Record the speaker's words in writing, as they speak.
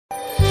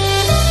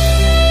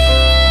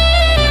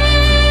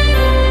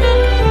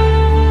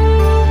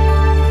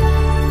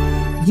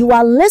You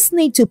are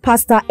listening to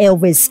Pastor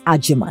Elvis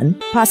Agyemang.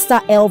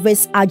 Pastor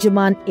Elvis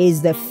Agyemang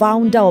is the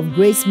founder of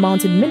Grace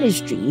Mountain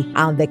Ministry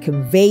and the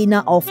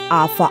convener of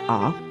Alpha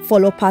R.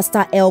 Follow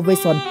Pastor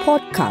Elvis on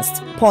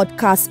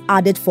podcast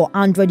added for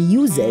Android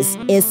users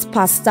is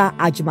Pastor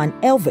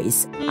Agyemang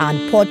Elvis,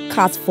 and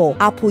podcast for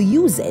Apple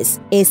users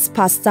is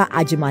Pastor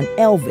Agyemang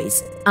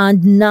Elvis.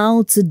 And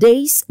now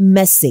today's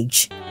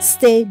message.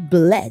 Stay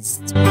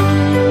blessed.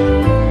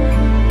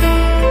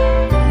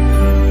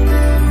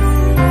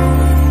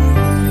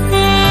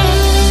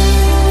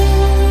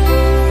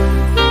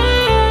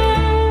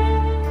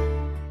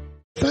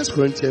 1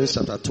 Corinthians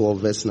chapter 12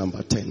 verse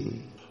number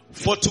 10.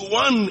 For to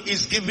one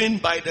is given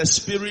by the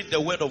Spirit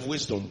the word of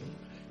wisdom,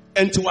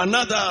 and to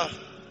another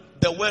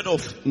the word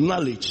of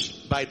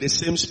knowledge by the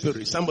same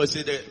Spirit. Somebody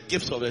say the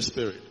gifts of the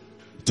Spirit.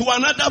 To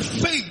another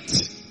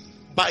faith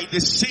by the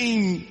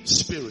same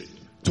Spirit.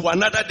 To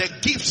another the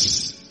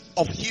gifts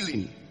of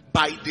healing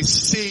by the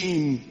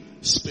same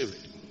Spirit.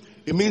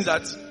 It means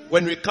that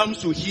when it comes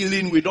to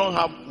healing, we don't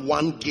have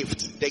one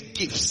gift. The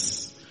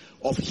gifts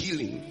of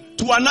healing.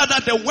 To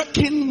another the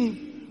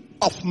working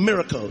of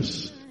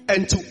miracles,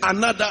 and to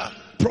another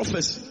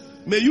prophecy.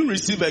 May you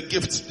receive a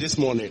gift this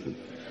morning.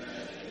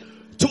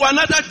 To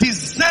another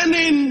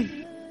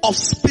discerning of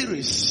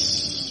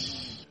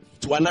spirits.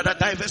 To another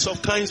diverse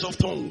of kinds of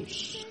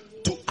tongues.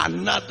 To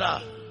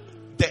another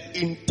the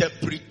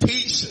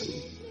interpretation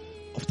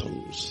of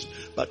tongues.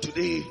 But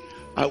today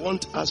I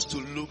want us to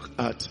look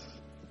at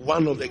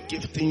one of the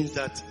giftings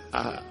that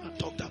are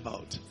talked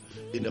about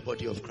in the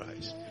body of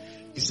Christ.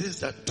 It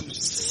says that to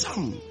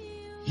some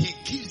he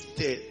gives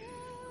the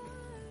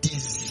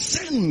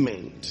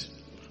discernment,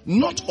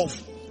 not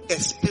of a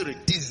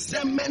spirit,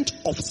 discernment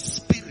of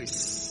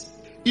spirits.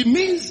 It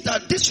means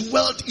that this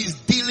world is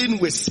dealing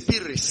with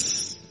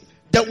spirits.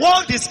 The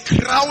world is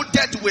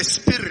crowded with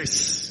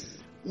spirits.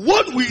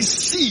 What we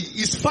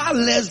see is far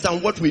less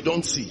than what we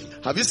don't see.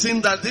 Have you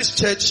seen that this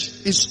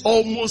church is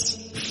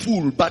almost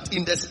full, but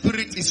in the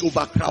spirit is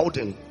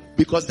overcrowding?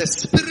 Because the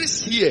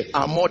spirits here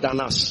are more than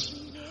us.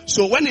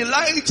 So when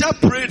Elijah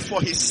prayed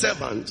for his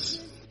servants,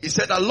 he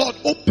said, the Lord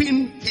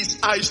opened his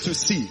eyes to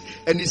see.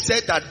 And he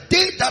said that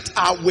they that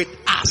are with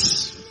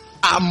us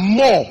are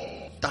more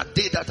than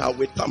they that are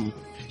with them.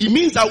 It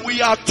means that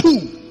we are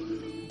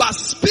two. But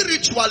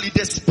spiritually,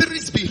 the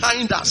spirits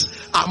behind us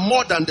are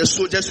more than the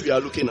soldiers we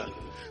are looking at.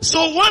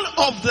 So one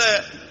of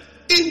the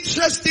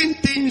interesting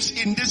things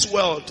in this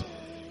world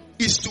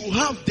is to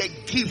have the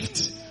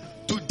gift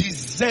to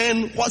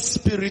discern what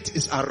spirit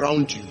is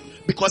around you.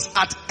 Because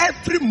at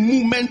every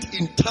moment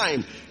in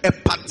time, a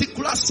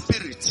particular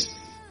spirit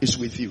is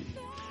with you.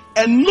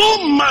 And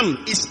no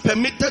man is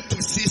permitted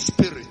to see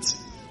spirits.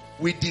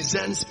 We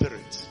discern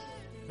spirits.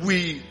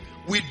 We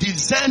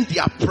discern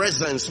their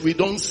presence. We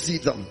don't see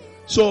them.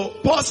 So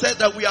Paul said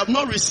that we have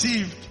not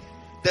received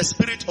the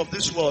spirit of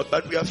this world,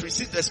 but we have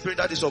received the spirit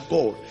that is of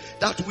God,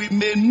 that we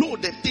may know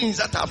the things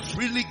that are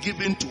freely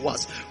given to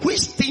us, which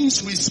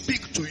things we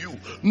speak to you,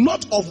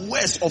 not of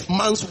words of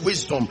man's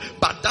wisdom,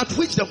 but that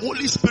which the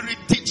Holy Spirit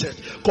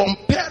teacheth,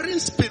 comparing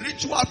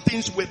spiritual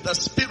things with the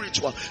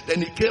spiritual.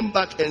 Then he came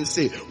back and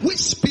said, which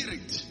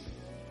spirit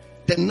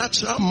the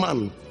natural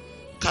man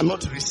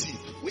cannot receive?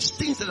 Which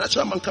things the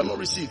natural man cannot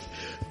receive?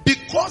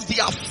 Because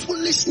they are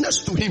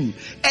foolishness to him,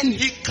 and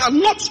he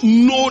cannot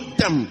know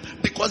them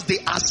because they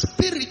are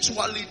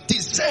spiritually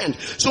discerned.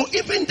 So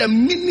even the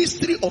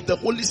ministry of the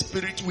Holy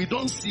Spirit, we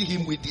don't see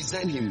him, we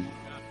discern him.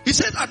 He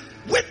said that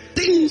with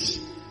things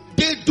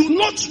they do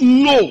not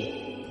know.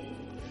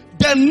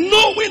 The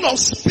knowing of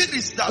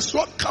spirits does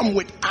not come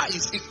with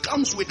eyes. It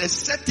comes with a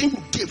certain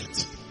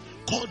gift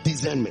called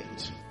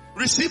discernment.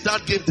 Receive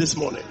that gift this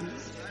morning.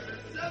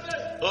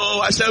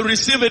 Oh, I said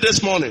receive it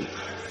this morning.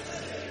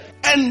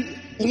 And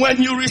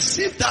when you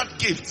receive that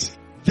gift,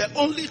 the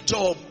only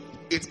job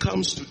it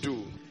comes to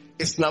do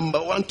is,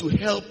 number one, to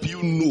help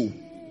you know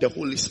the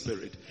Holy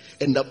Spirit.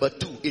 And number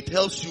two, it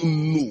helps you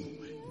know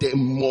the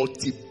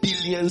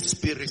multi-billion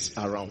spirits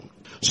around.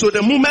 So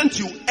the moment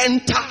you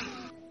enter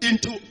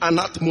into an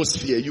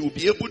atmosphere, you will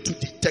be able to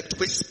detect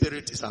which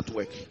spirit is at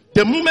work.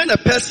 The moment a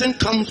person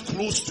comes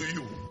close to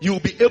you, you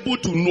will be able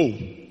to know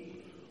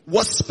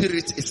what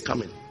spirit is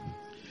coming.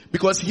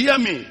 Because hear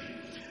me,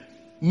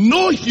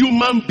 no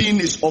human being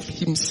is of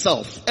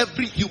himself.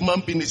 Every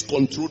human being is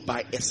controlled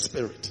by a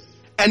spirit.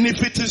 And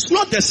if it is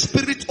not the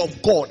spirit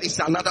of God, it's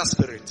another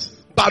spirit.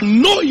 But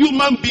no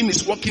human being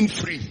is walking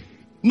free.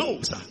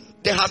 No, sir.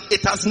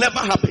 It has never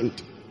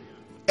happened.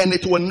 And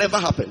it will never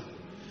happen.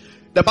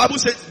 The Bible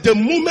says the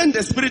moment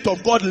the spirit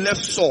of God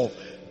left Saul,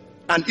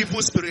 an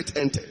evil spirit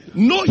entered.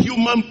 No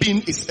human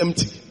being is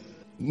empty.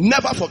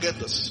 Never forget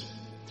this.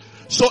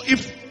 So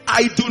if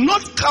I do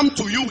not come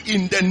to you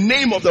in the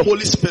name of the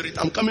Holy Spirit,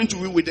 I'm coming to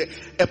you with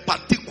a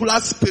particular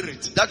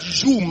spirit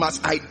that you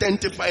must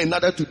identify in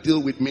order to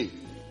deal with me.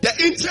 The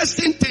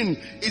interesting thing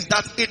is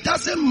that it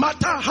doesn't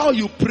matter how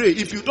you pray.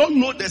 If you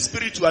don't know the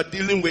spirit you are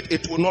dealing with,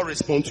 it will not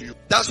respond to you.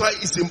 That's why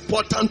it's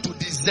important to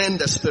discern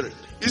the spirit.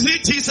 You see,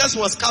 Jesus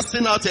was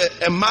casting out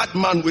a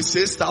madman with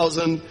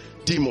 6,000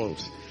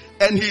 demons.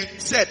 And he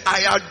said,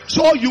 I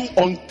adjure you,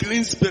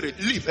 unclean spirit,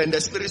 leave. And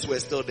the spirits were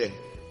still there.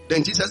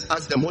 Then Jesus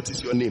asked them, what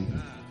is your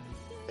name?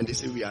 And they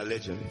said, we are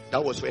legion.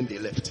 That was when they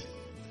left.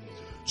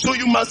 So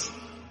you must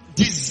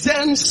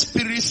discern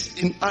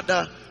spirits in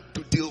order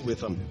to deal with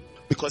them.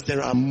 Because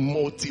there are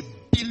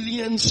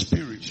multi-billion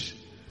spirits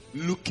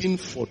looking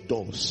for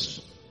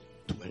doors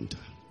to enter.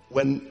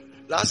 When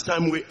last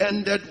time we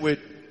ended with,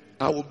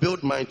 I will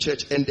build my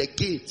church and the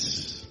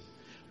gates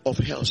of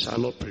hell shall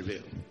not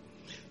prevail.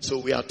 So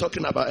we are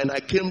talking about, and I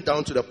came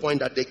down to the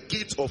point that the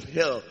gate of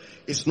hell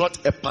is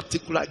not a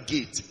particular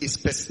gate. It's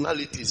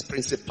personalities,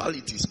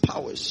 principalities,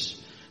 powers,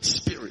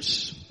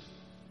 spirits.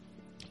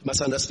 You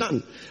must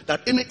understand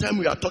that anytime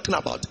we are talking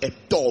about a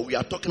door, we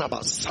are talking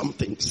about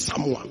something,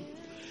 someone.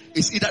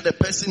 It's either the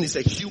person is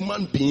a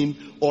human being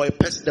or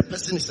the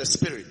person is a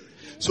spirit.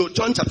 So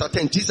John chapter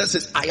 10, Jesus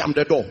says, I am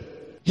the door.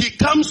 He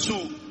comes to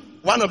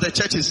one of the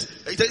churches,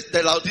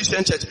 the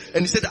Laodicean church,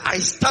 and he said, I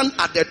stand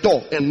at the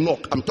door and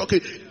knock. I'm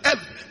talking,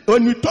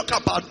 when we talk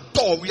about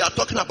door, we are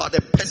talking about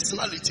the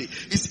personality.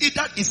 It's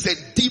either it's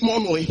a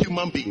demon or a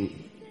human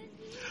being.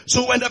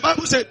 So when the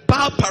Bible says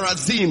Baal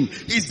Parazim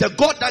is the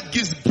God that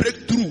gives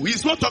breakthrough,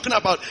 he's not talking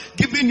about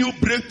giving you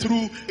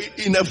breakthrough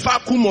in a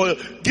vacuum or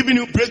giving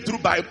you breakthrough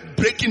by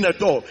breaking a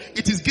door.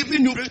 It is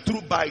giving you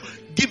breakthrough by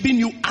giving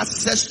you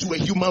access to a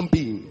human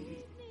being.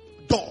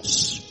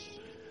 Doors.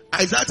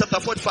 Isaiah chapter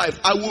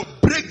 45, I will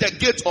break the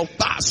gate of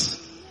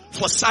bars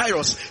for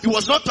Cyrus. He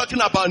was not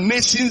talking about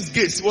nations'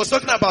 gates. He was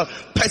talking about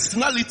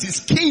personalities,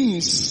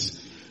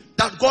 kings,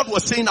 that God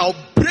was saying, I'll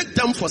break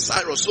them for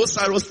Cyrus, so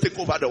Cyrus take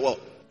over the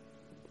world.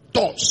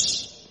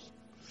 Doors.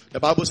 The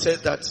Bible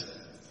says that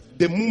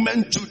the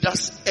moment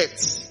Judas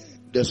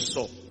ate the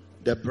soul,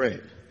 the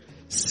bread,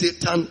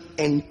 Satan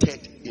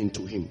entered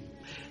into him.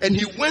 And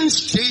he went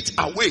straight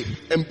away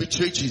and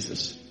betrayed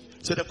Jesus.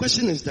 So the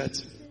question is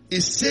that,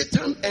 is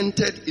Satan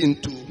entered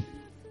into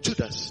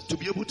Judas to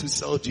be able to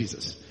sell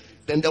Jesus?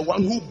 Then the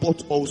one who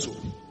bought also,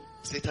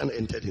 Satan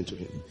entered into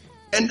him.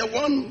 And the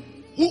one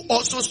who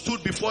also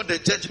stood before the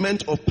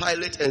judgment of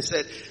Pilate and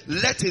said,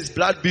 let his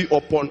blood be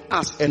upon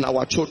us and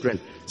our children,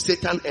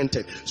 Satan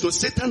entered. So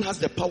Satan has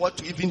the power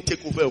to even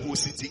take over a whole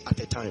city at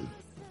a time.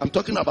 I'm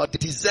talking about the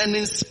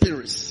discerning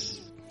spirits.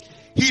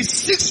 He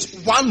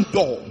seeks one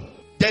door,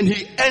 then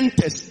he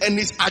enters, and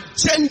his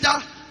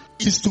agenda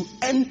is to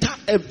enter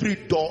every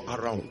door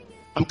around.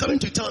 I'm coming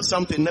to tell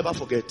something, never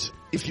forget.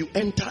 If you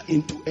enter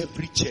into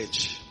every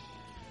church,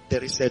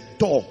 there is a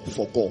door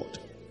for God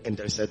and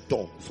there is a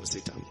door for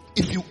Satan.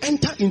 If you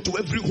enter into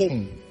every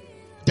home,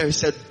 there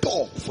is a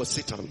door for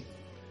Satan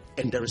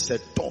and there is a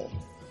door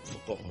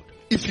for God.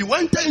 If you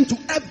enter into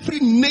every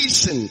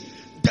nation,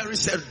 there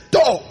is a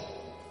door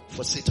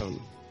for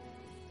Satan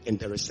and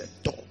there is a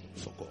door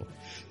for God.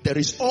 There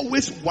is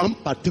always one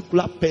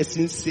particular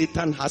person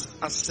Satan has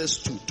access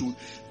to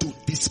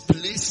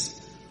displace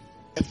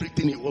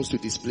everything he wants to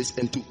displace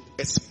and to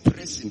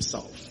express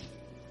himself.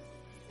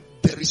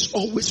 There is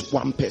always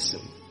one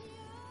person.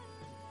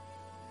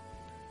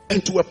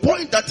 And to a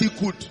point that he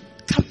could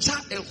capture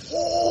a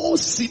whole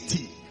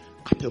city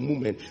at a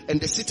moment. And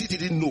the city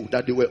didn't know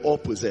that they were all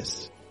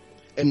possessed.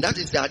 And that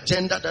is the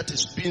agenda that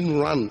is being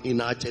run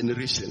in our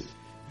generation.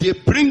 They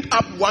bring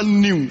up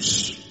one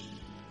news.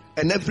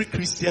 And every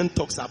Christian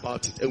talks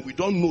about it. And we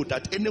don't know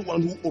that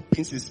anyone who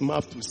opens his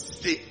mouth to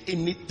say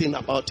anything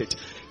about it,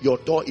 your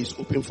door is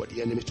open for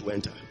the enemy to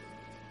enter.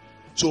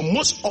 So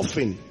most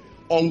often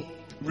on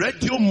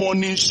radio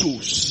morning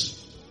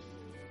shows,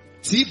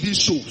 TV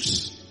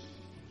shows,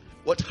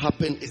 what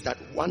happened is that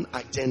one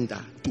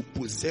agenda to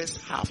possess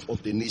half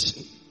of the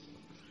nation.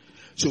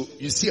 So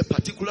you see a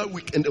particular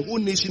week and the whole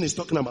nation is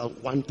talking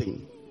about one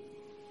thing.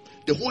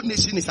 The whole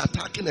nation is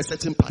attacking a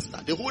certain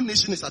pastor. The whole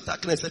nation is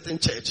attacking a certain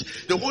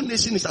church. The whole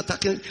nation is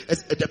attacking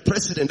the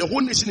president. The whole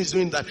nation is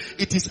doing that.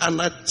 It is an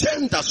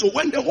agenda. So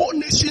when the whole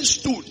nation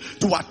stood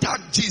to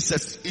attack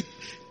Jesus,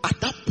 at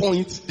that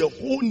point, the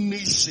whole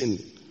nation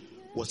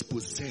was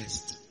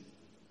possessed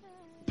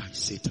by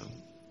Satan.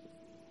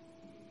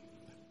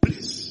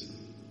 Please,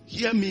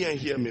 hear me and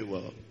hear me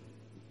well.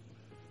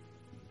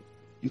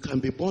 You can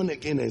be born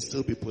again and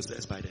still be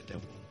possessed by the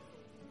devil.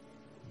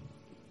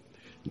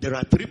 There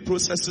are three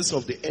processes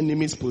of the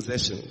enemy's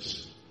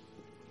possessions.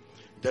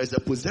 There is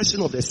the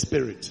possession of the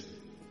spirit.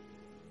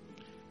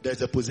 There is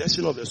the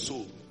possession of the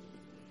soul.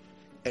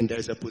 And there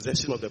is the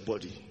possession of the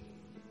body.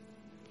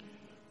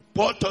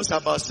 Paul talks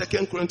about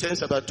 2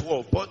 Corinthians chapter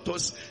 12. Paul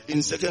talks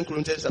in 2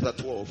 Corinthians chapter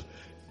 12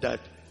 that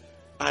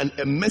and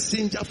a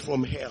messenger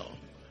from hell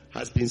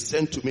has been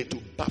sent to me to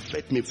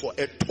buffet me, for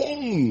a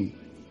thorn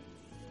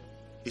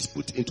is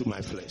put into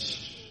my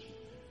flesh.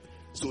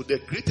 So the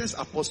greatest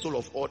apostle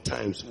of all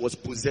times was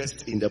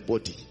possessed in the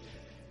body.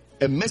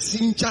 A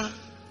messenger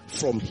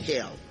from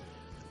hell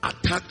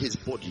attacked his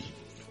body.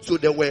 So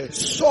there were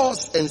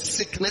sores and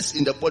sickness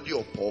in the body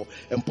of Paul.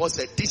 And Paul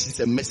said, this is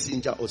a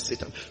messenger of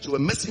Satan. So a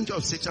messenger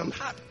of Satan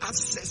had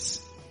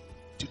access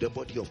to the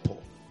body of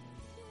Paul.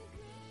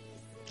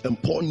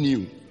 And Paul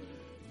knew,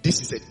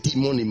 this is a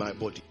demon in my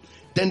body.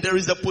 Then there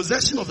is the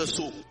possession of the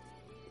soul.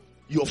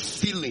 Your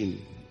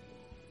feeling,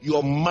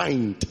 your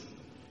mind,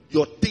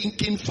 your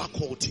thinking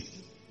faculty.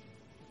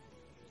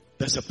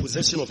 There's a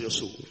possession of your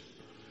soul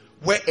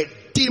where a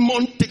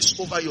demon takes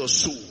over your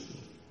soul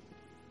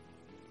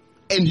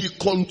and he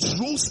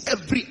controls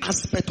every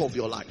aspect of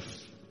your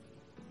life.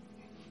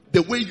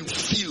 The way you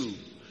feel,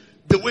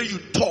 the way you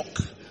talk,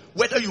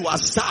 whether you are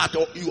sad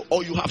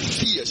or you have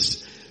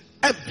fears,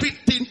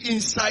 everything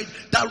inside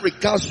that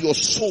regards your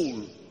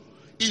soul.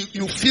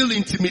 You feel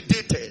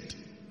intimidated.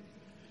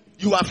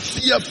 You are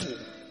fearful.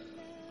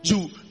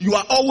 You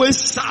are always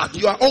sad.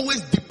 You are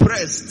always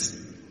depressed.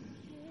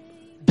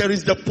 There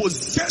is the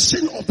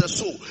possession of the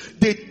soul.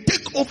 They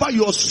take over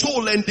your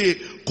soul and they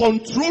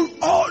control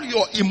all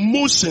your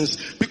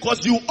emotions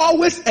because you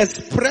always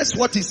express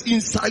what is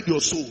inside your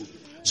soul.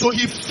 So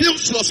he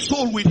fills your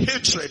soul with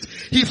hatred.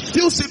 He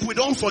fills it with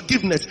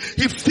unforgiveness.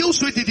 He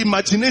fills it with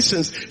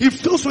imaginations. He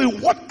fills it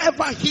with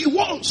whatever he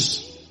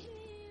wants.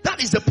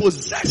 That is the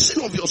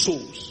possession of your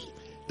souls.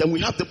 Then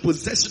we have the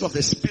possession of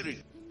the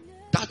spirit.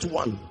 That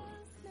one,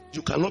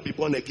 you cannot be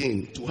born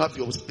again to have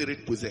your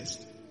spirit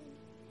possessed.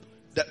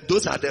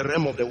 Those are the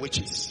realm of the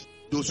witches.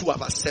 Those who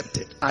have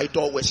accepted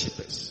idol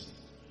worshippers.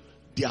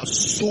 They have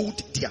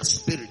sold their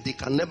spirit. They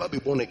can never be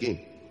born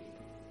again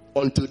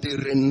until they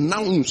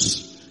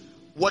renounce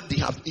what they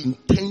have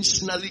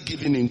intentionally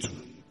given into.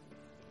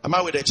 Am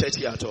I with the church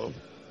here at all?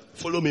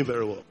 Follow me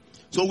very well.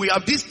 So we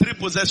have these three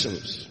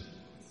possessions.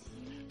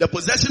 The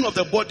possession of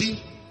the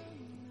body,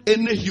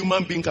 any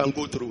human being can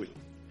go through it.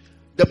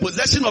 The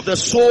possession of the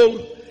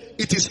soul,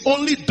 it is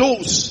only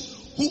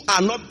those who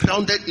are not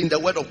grounded in the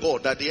word of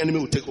God that the enemy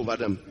will take over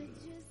them.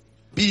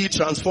 Be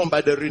transformed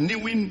by the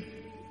renewing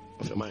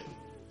of the mind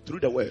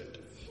through the word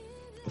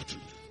of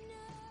truth.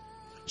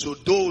 So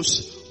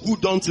those who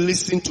don't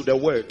listen to the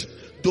word,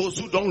 those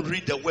who don't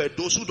read the word,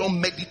 those who don't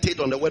meditate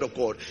on the word of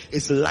God,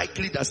 it's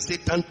likely that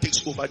Satan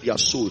takes over their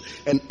soul.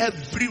 And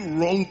every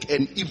wrong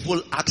and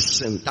evil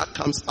action that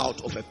comes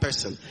out of a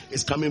person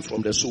is coming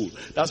from the soul.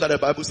 That's why the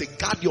Bible says,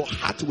 guard your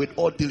heart with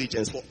all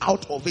diligence, for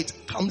out of it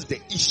comes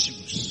the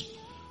issues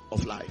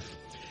of life.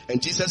 And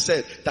Jesus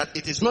said that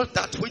it is not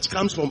that which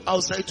comes from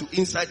outside to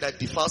inside that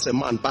defiles a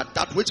man, but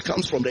that which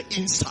comes from the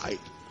inside.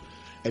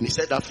 And he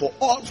said that for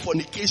all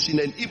fornication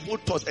and evil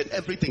thoughts and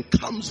everything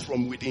comes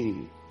from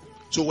within.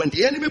 So when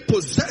the enemy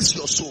possesses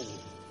your soul,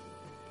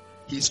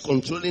 he is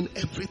controlling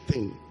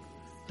everything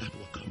that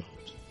will come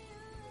out.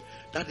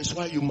 That is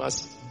why you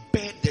must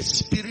bear the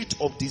spirit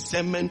of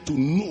discernment to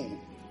know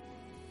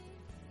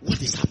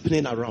what is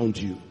happening around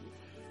you.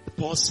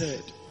 Paul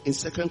said in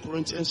 2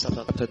 Corinthians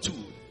chapter 2,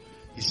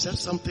 he said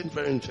something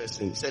very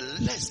interesting. He said,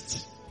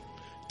 lest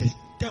the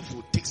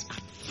devil takes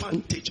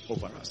advantage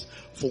over us,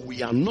 for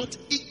we are not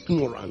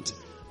ignorant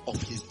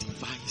of his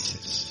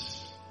devices.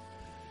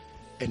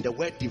 And the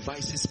word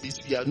devices means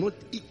we are not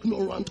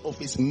ignorant of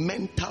his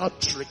mental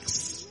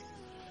tricks.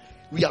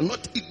 We are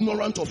not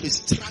ignorant of his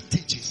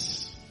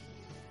strategies.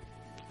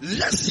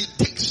 Lest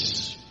he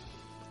takes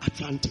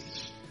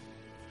advantage.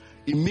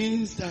 It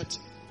means that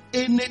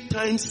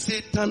anytime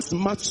Satan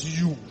smarts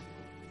you,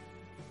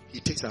 he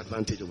takes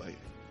advantage over you.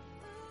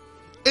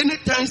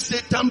 Anytime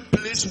Satan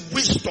places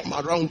wisdom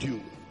around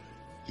you,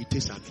 he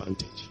takes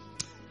advantage.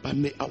 But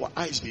may our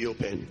eyes be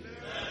open.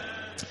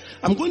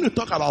 I'm going to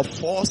talk about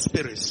 4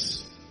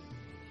 spirits.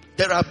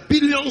 There are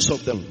billions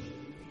of them.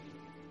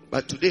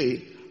 But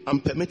today,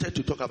 I'm permitted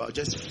to talk about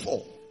just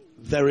 4.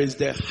 There is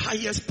the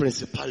highest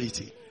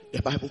principality.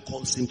 The Bible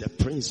calls him the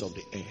prince of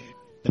the air.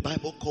 The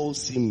Bible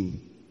calls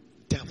him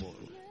devil.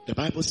 The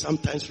Bible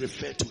sometimes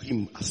refers to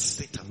him as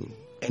Satan.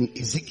 And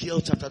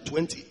Ezekiel chapter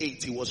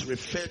 28, he was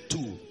referred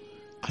to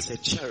as a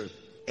cherub.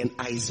 And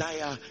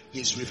Isaiah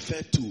is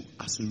referred to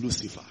as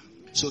Lucifer.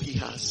 So he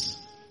has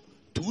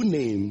 2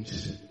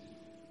 names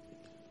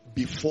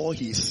before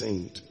he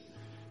sinned,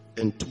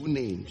 and 2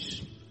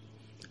 names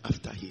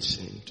after he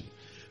sinned.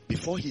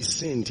 Before he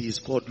sinned, he is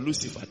called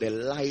Lucifer, the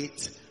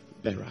light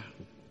bearer.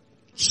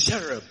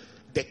 Cherub,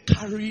 the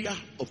carrier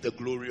of the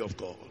glory of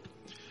God.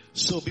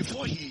 So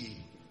before he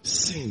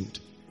sinned,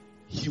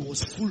 he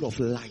was full of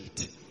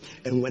light.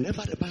 And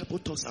whenever the Bible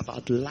talks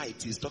about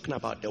light, he's talking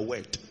about the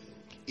word.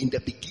 In the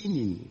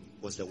beginning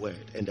was the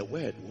word, and the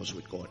word was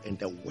with God, and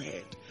the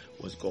word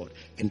was God.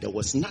 And there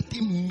was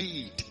nothing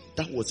made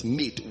that was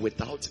made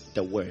without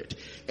the word.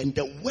 And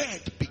the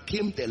word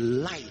became the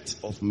light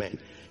of men.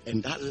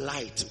 And that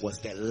light was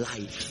the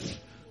life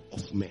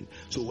of men.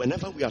 So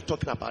whenever we are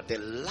talking about the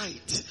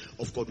light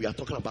of God, we are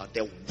talking about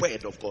the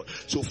word of God.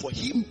 So for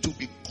him to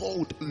be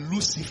called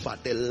Lucifer,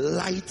 the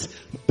light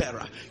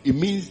bearer, it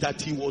means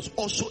that he was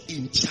also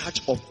in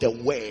charge of the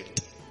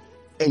word.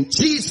 And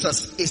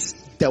Jesus is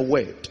the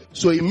word.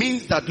 So it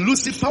means that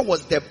Lucifer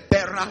was the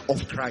bearer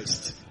of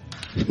Christ.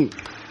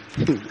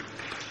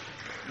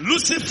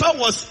 Lucifer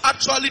was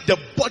actually the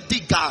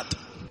bodyguard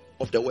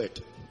of the word.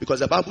 Because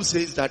the Bible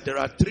says that there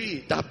are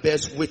 3 that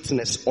bears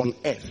witness on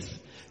earth.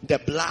 The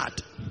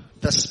blood,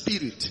 the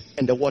spirit,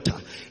 and the water.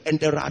 And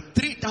there are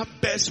 3 that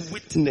bears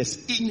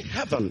witness in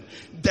heaven.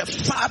 The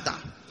Father,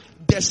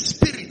 the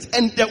Spirit,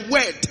 and the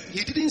Word.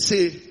 He didn't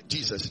say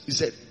Jesus. He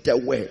said the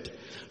Word.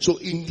 So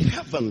in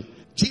heaven,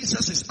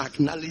 Jesus is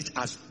acknowledged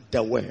as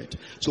the Word.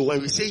 So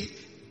when we say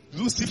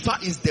Lucifer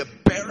is the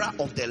bearer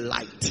of the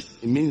light,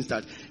 it means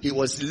that he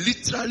was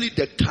literally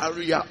the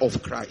carrier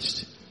of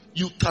Christ.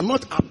 You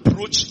cannot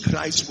approach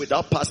Christ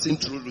without passing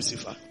through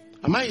Lucifer.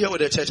 Am I here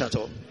with the church at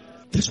all?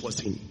 This was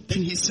him.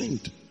 Then he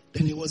sinned.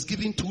 Then he was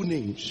given 2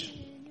 names.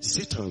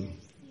 Satan,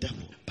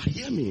 devil. But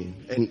hear me,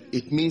 and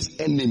it means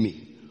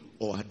enemy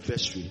or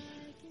adversary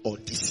or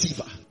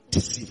deceiver.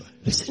 Deceiver.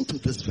 Listen to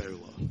this very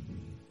well.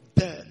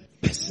 The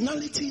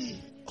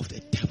personality of the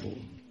devil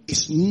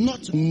is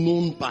not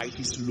known by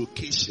his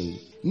location.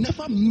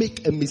 Never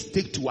make a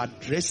mistake to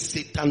address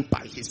Satan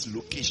by his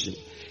location.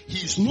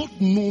 He is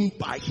not known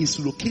by his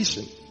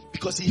location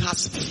because he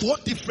has 4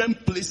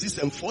 different places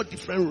and 4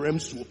 different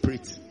realms to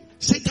operate.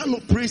 Satan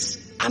operates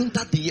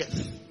under the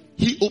earth.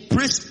 He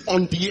operates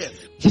on the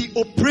earth. He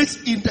operates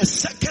in the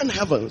 2nd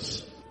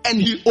heavens. And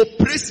he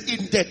operates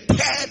in the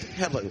 3rd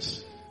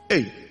heavens.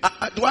 Hey,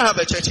 do I have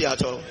a church here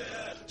at all?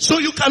 So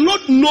you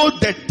cannot know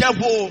the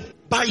devil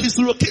by his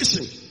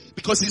location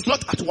because he's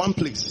not at one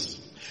place.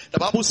 The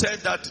Bible said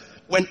that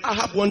when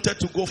Ahab wanted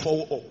to go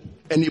for war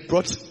and he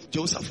brought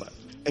Jehoshaphat,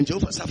 and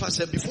Jehoshaphat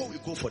said, before we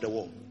go for the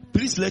war,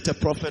 please let a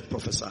prophet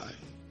prophesy.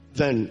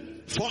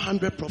 Then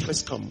 400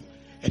 prophets come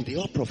and they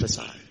all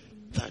prophesy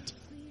that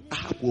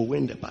Ahab will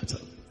win the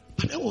battle.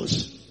 But there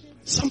was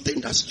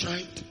something that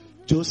struck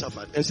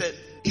Jehoshaphat and said,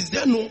 is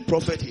there no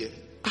prophet here?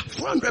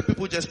 400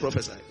 people just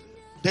prophesied.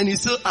 Then he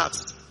still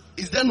asked,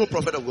 is there no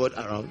prophet of God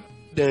around?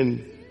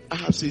 Then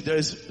Ahab said, there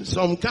is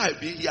some guy,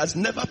 he has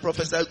never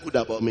prophesied good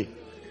about me.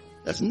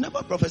 He has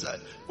never prophesied.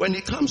 When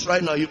he comes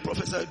right now, he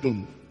prophesied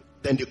doom.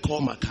 Then they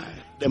call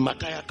Micaiah. Then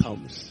Micaiah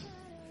comes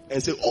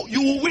and say, oh,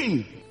 you will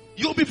win.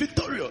 You'll be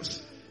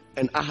victorious.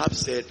 And Ahab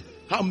said,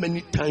 how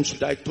many times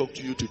should I talk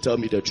to you to tell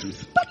me the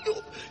truth? But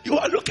you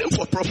are looking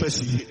for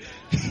prophecy.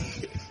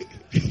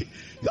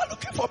 You are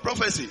looking for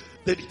prophecy.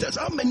 Then he tells,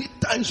 how many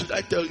times should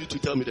I tell you to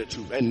tell me the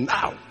truth? And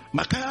now,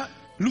 Micaiah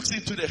looks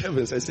into the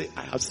heavens and says,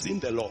 I have seen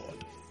the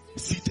Lord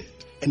seated,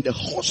 and the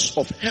host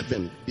of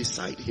heaven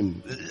beside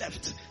him,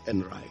 left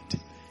and right.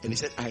 And he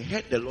said, I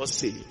heard the Lord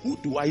say, who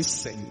do I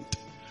send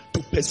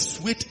to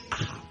persuade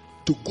Ahab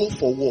to go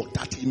for war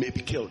that he may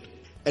be killed?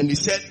 And he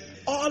said,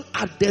 all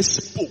others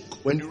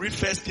spoke. When you read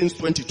 1 Kings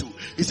 22,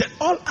 he said,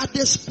 all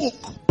others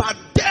spoke, but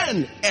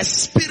then a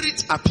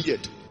spirit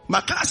appeared.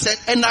 Micaiah said,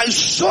 and I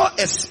saw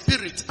a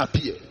spirit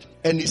appear.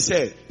 And he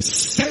said,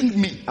 send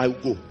me, I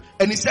will go.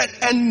 And he said,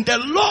 and the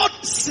Lord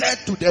said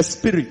to the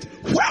spirit,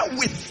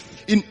 wherewith?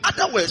 In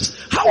other words,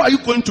 how are you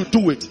going to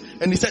do it?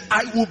 And he said,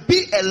 I will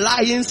be a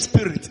lying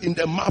spirit in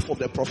the mouth of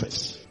the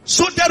prophets.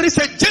 So there is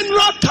a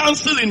general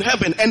council in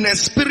heaven and a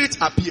spirit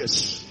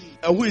appears.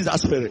 And who is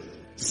that spirit?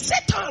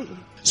 Satan.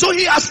 So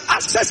he has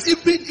access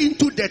even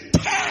into the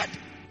 3rd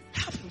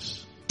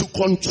heavens to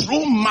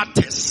control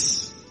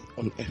matters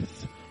on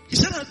earth. He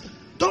said,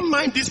 don't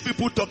mind these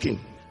people talking.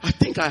 I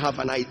think I have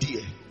an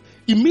idea.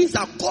 It means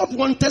that God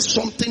wanted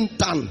something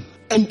done.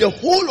 And the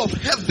whole of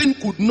heaven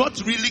could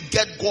not really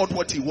get God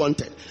what he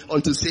wanted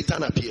until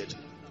Satan appeared.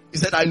 He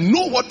said, I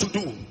know what to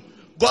do.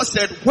 God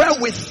said,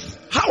 wherewith?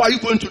 How are you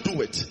going to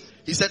do it?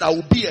 He said, I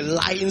will be a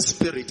lying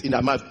spirit in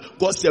the mouth.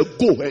 God said,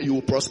 go and you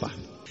will prosper.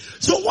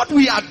 So what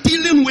we are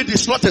dealing with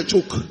is not a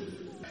joke.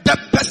 The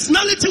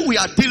personality we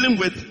are dealing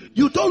with,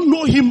 you don't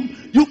know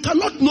him. You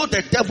cannot know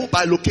the devil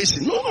by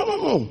location.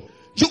 No.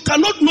 You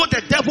cannot know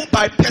the devil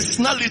by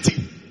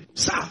personality.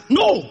 Sir,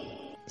 no.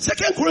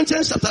 2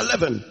 Corinthians chapter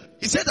 11.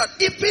 He said that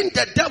even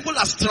the devil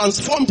has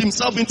transformed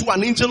himself into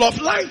an angel of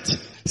light.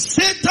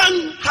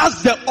 Satan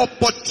has the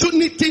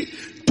opportunity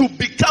to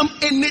become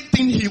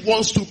anything he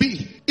wants to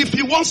be. If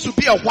he wants to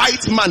be a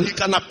white man, he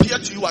can appear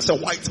to you as a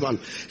white man.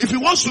 If he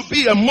wants to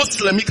be a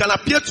Muslim, he can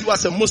appear to you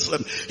as a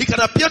Muslim. He can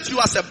appear to you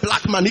as a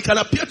black man. He can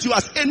appear to you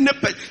as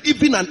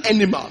even an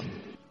animal.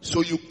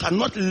 So you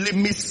cannot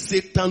limit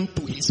Satan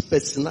to his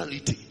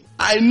personality.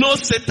 I know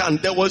Satan,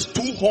 there was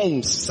 2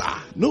 horns, sir.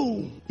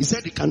 No. He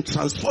said he can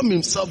transform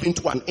himself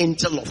into an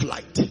angel of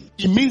light.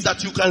 It means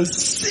that you can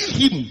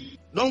see him.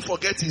 Don't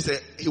forget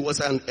he was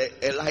a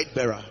light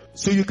bearer.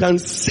 So you can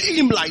see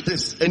him like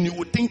this and you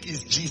would think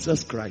he's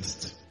Jesus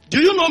Christ.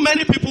 Do you know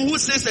many people who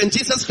says, and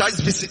Jesus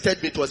Christ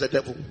visited me, it was a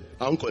devil?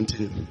 I won't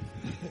continue.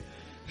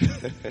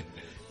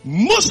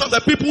 Most of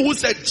the people who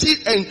said,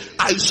 and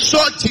I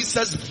saw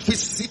Jesus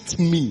visit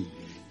me,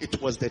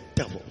 it was the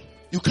devil.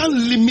 You can't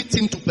limit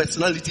him to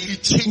personality. He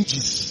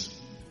changes.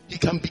 He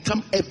can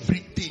become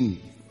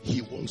everything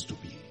he wants to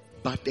be.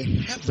 But the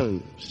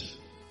heavens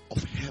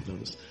of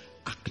heavens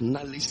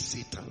acknowledge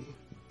Satan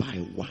by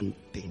one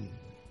thing: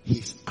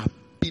 his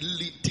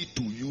ability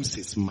to use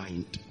his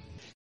mind.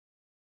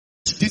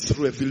 This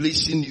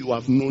revelation, you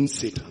have known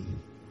Satan.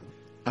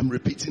 I'm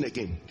repeating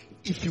again.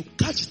 If you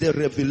catch the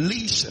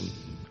revelation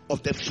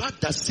of the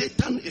fact that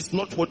Satan is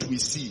not what we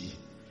see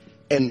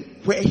and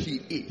where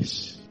he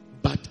is,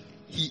 but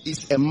he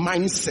is a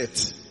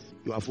mindset,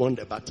 you have won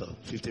the battle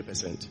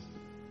 50%.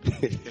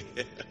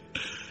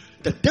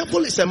 The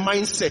devil is a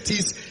mindset.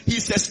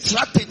 He's a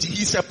strategy.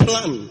 He's a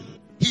plan.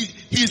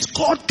 He's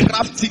called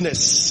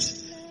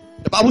craftiness.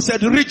 The Bible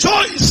said,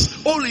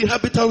 rejoice, all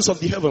inhabitants of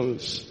the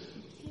heavens,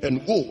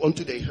 and woe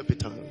unto the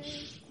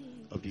inhabitants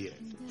of the earth.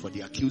 For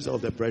the accuser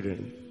of the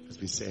brethren has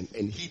been sent,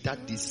 and he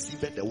that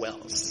deceiveth the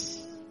wells.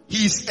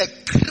 He is a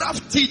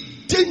crafty,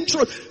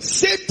 dangerous.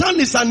 Satan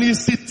is an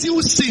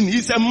institution.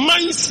 He's a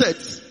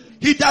mindset.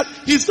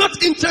 He's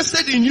not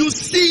interested in you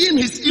seeing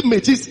his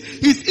image.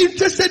 He's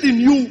interested in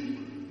you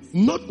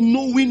not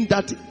knowing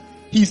that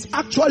he's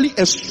actually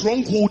a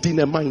stronghold in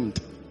a mind.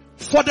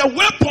 For the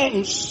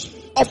weapons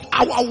of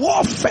our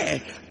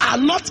warfare are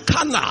not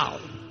carnal,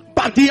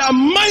 but they are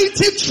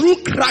mighty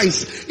through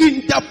Christ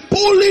in the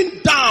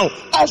pulling down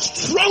of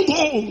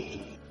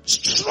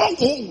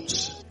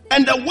strongholds.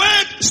 And the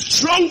word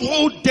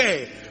stronghold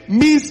there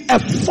means a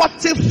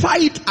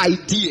fortified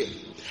idea,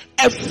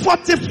 a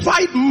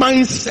fortified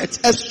mindset,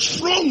 a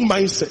strong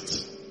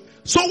mindset.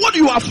 So what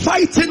you are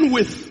fighting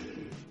with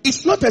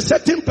is not a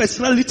certain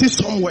personality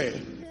somewhere.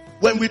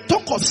 When we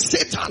talk of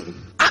Satan,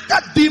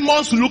 other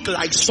demons look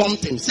like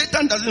something.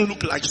 Satan doesn't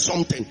look like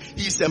something.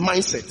 He's a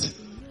mindset.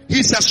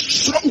 He's a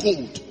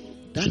stronghold.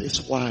 That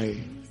is why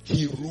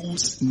he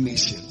rules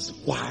nations.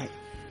 Why?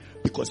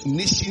 Because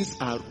nations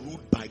are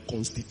ruled by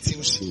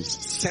constitutions,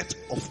 set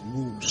of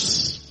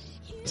rules,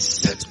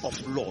 set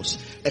of laws.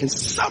 And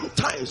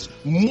sometimes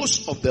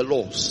most of the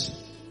laws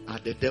are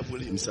the devil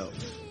himself.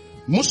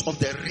 Most of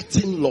the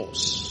written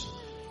laws,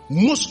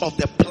 most of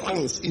the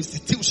plans,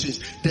 institutions,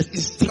 the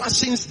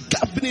instructions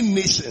governing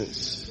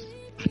nations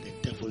are the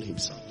devil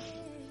himself.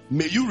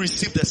 May you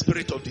receive the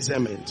spirit of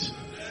discernment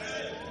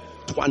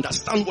to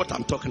understand what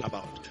I'm talking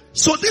about.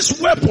 So this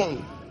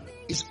weapon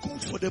is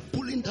good for the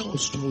pulling down of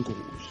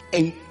strongholds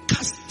and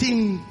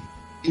casting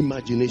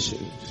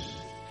imaginations.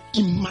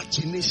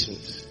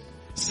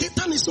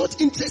 Satan is not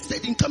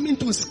interested in coming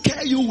to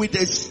scare you with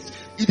a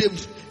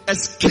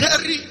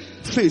scary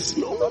face.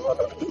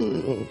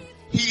 No.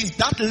 He is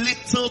that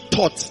little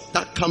thought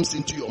that comes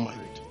into your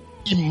mind.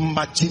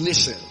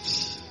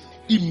 Imaginations.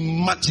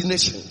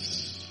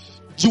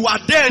 You are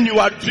there and you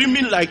are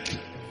dreaming like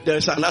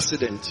there's an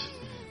accident.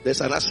 That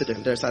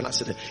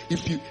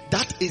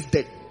is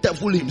the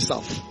devil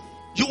himself.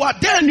 You are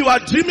there and you are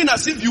dreaming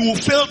as if you will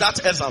fail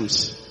that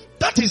exams.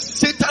 That is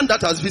Satan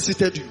that has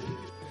visited you.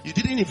 You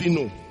didn't even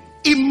know.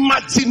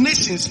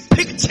 Imaginations,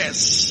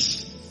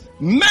 pictures,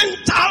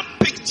 mental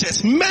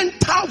pictures,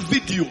 mental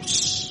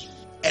videos,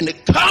 and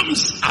it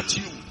comes at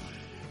you,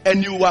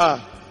 and you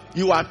are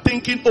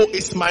thinking, oh,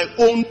 it's my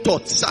own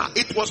thought. Sir,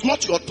 it was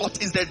not your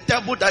thought, it's the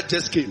devil that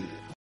just came.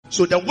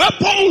 So the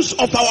weapons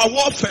of our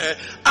warfare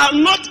are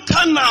not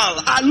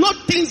carnal, are not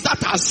things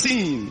that are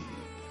seen,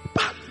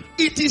 but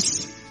it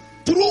is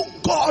through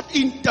God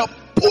in the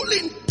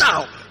pulling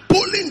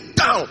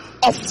down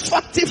of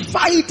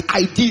fortified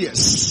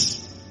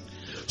ideas,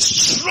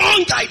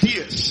 strong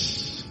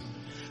ideas.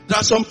 There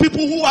are some people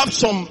who have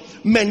some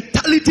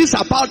mentalities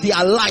about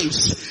their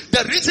lives.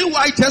 The reason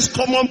why just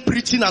common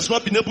preaching has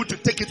not been able to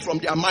take it from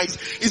their minds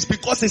is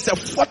because it's a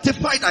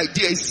fortified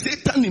idea. It's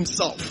Satan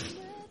himself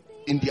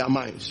in their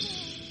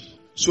minds.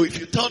 So if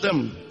you tell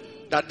them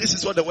that this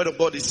is what the word of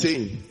God is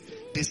saying,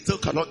 they still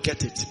cannot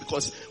get it,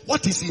 because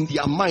what is in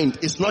their mind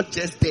is not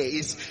just there.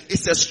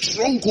 It's a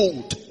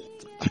stronghold.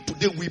 And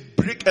today we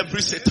break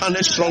every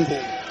satanic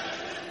stronghold.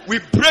 We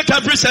break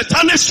every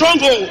satanic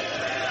stronghold.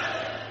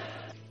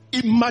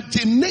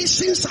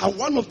 Imaginations are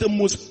one of the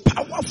most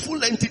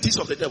powerful entities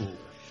of the devil.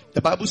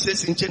 The Bible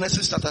says in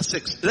Genesis chapter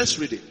 6. Let's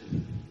read it.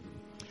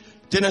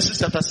 Genesis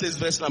chapter 6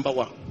 verse number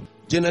 1.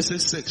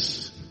 Genesis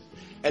 6.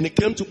 And it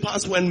came to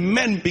pass when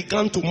men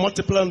began to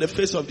multiply on the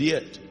face of the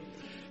earth,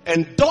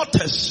 and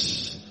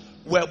daughters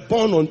were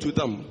born unto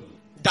them,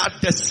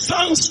 that the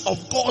sons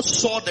of God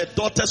saw the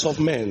daughters of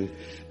men,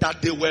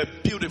 that they were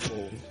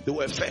beautiful, they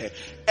were fair,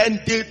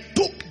 and they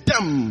took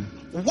them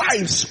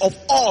wives of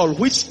all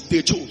which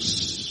they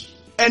chose.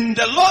 And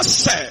the Lord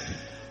said,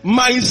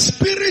 my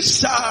spirit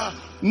shall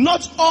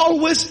not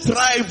always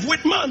strive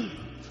with man,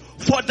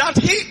 for that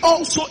he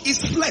also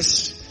is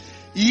flesh,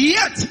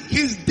 yet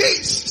his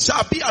days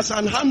shall be as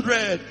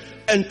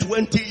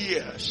 120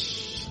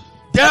 years.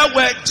 There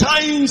were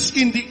giants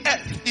in the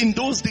earth in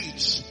those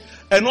days,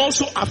 and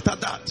also after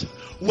that,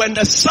 when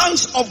the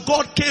sons of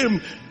God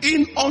came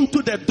in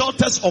unto the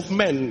daughters of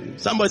men.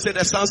 Somebody say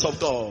the sons of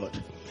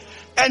God.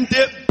 And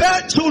they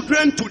bare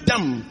children to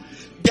them.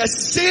 The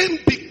same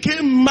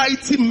became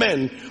mighty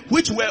men,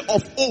 which were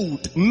of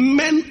old,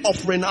 men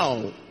of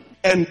renown.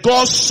 And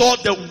God saw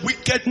the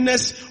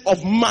wickedness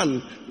of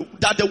man,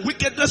 that the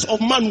wickedness of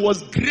man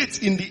was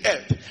great in the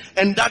earth,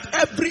 and that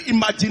every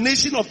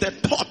imagination of the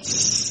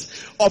thoughts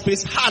of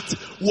his heart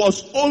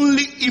was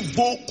only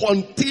evil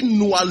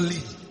continually.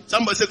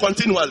 Somebody say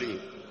continually.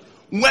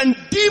 When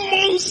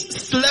demons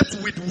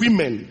slept with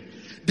women,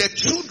 the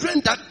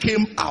children that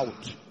came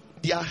out,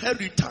 their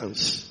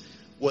inheritance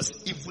was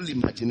evil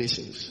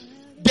imaginations.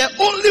 The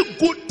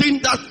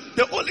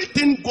only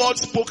thing God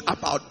spoke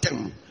about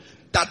them,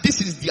 that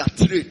this is their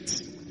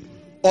trait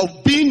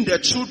of being the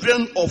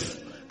children of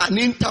an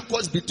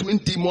intercourse between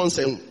demons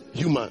and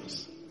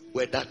humans,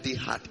 were that they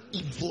had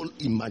evil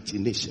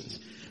imaginations.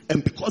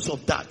 And because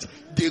of that,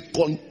 they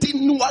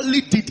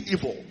continually did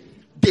evil.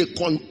 They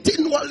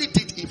continually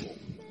did evil.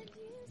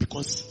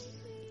 Because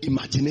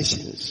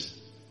imaginations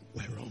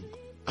were wrong.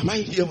 Am I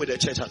here with the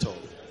church at all?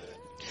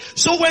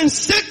 So when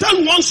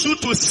Satan wants you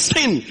to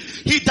sin,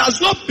 he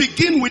does not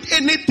begin with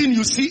anything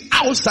you see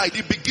outside.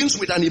 He begins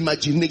with an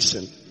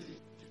imagination.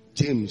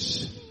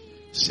 James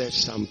said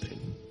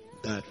something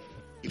that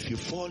if you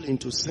fall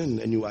into sin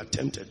and you are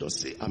tempted, don't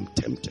say, I'm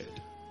tempted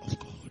of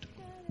God.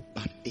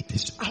 But it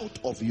is out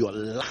of your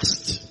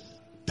lust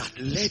that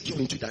led you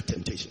into that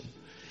temptation.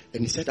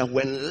 And he said that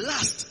when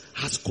lust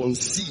has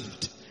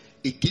conceived,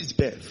 it gives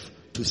birth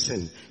to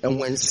sin. And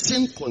when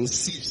sin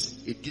conceives,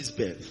 it gives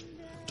birth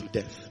to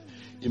death.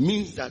 It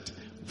means that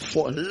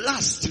for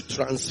lust to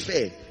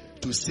transfer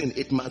to sin,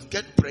 it must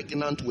get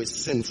pregnant with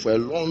sin for a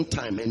long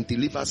time and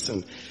deliver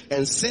sin.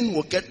 And sin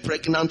will get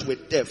pregnant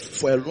with death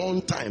for a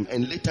long time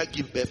and later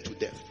give birth to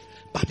death.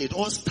 But it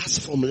all starts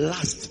from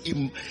lust.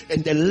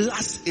 And the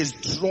lust is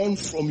drawn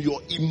from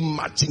your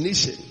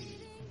imagination.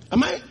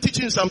 Am I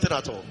teaching something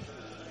at all?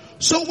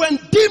 So when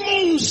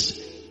demons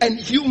and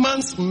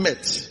humans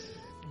met,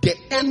 the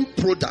end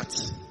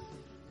product,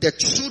 the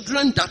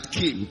children that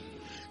came,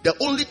 the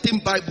only thing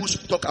Bible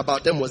talk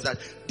about them was that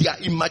their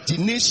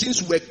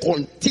imaginations were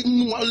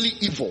continually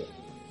evil.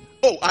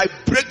 Oh, I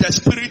break the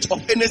spirit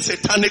of any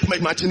satanic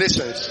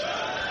imaginations.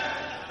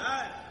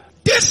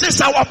 This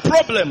is our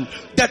problem.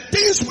 The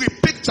things we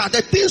picture,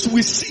 the things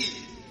we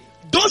see,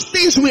 those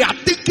things we are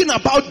thinking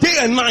about day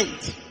and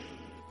night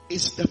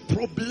is the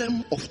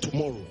problem of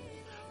tomorrow.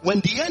 When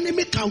the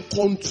enemy can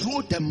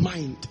control the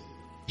mind,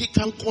 he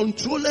can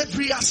control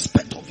every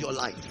aspect of your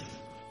life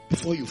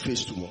before you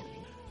face tomorrow.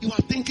 You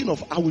are thinking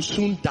of, I will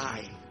soon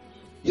die.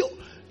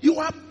 You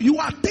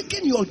are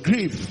taking your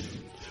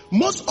grave.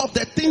 Most of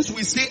the things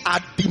we say are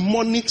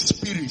demonic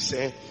spirits.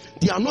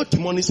 They are not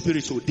demonic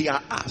spirits, so they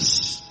are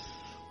us.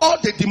 All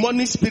the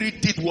demonic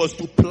spirit did was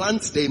to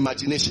plant the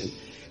imagination.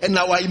 And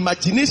our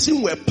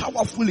imagination were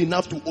powerful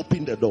enough to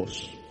open the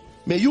doors.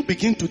 May you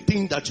begin to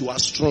think that you are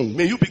strong.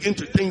 May you begin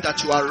to think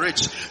that you are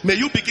rich. May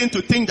you begin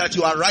to think that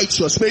you are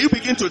righteous. May you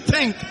begin to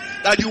think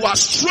that you are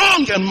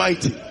strong and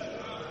mighty.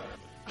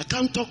 I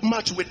can't talk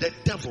much with the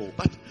devil,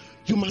 but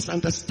you must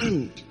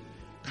understand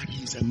that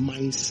he is a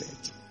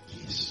mindset.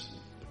 He is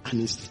an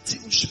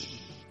institution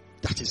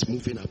that is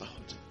moving about.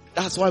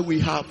 That's why we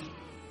have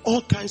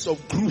all kinds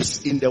of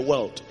groups in the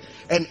world.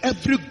 And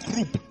every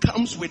group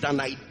comes with an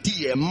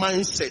idea,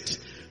 mindset,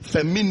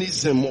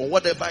 feminism or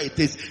whatever it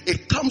is.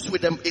 It comes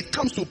with them. It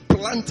comes to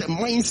plant a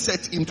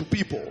mindset into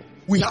people.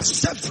 We have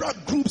several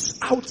groups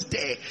out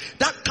there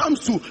that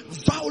comes to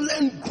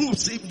violent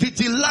groups,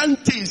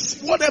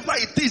 vigilantes, whatever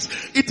it is.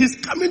 It is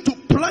coming to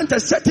plant a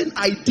certain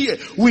idea.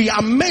 We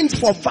are meant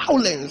for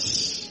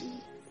violence.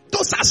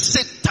 Those are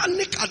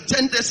satanic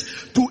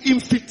agendas to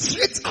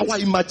infiltrate our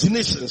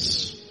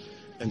imaginations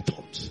and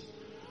thoughts.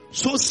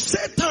 So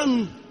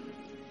Satan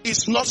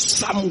is not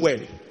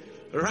somewhere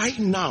right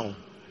now.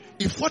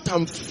 If what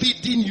I'm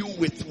feeding you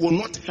with will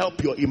not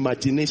help your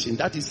imagination,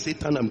 that is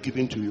Satan I'm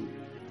giving to you.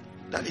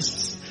 That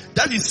is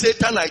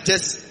Satan I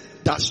just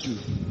dashed you.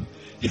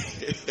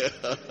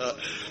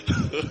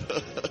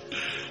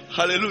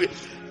 Hallelujah.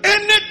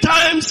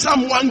 Anytime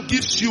someone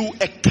gives you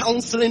a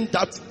counseling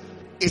that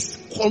is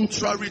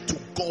contrary to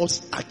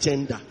God's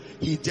agenda,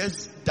 he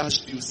just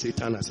dashed you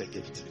Satan as a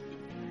gift.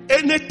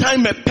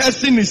 Anytime a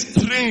person is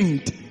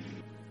trained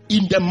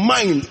in the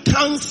mind,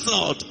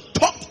 counseled,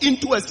 talked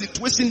into a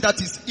situation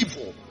that is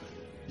evil,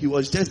 he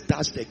was just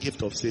dashed the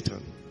gift of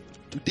Satan.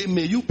 Today,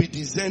 may you be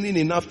discerning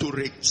enough to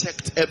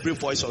reject every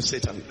voice of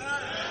Satan.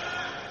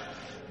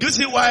 Do you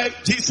see why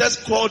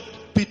Jesus called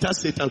Peter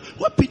Satan?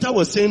 What Peter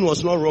was saying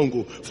was not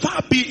wrong.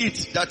 Far be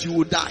it that you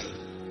will die.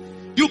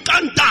 You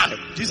can't die.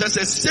 Jesus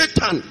said,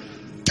 Satan,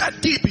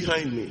 get thee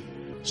behind me.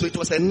 So it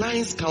was a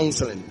nice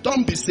counseling.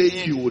 Don't be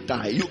saying you will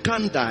die. You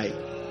can't die.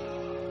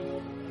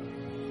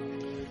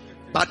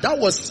 But that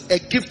was a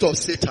gift of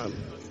Satan.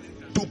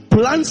 To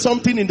plant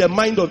something in the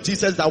mind of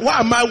Jesus that, why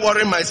am I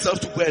worrying myself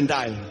to go and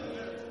die?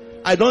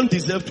 I don't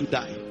deserve to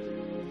die.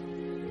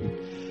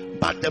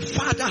 But the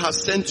Father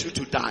has sent you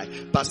to die.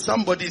 But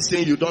somebody is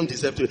saying you don't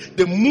deserve to.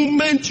 The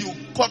moment you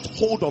got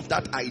hold of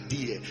that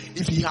idea,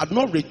 if he had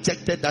not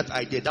rejected that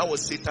idea, that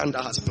was Satan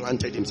that has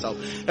planted himself.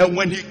 And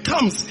when he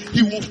comes,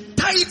 he will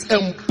tight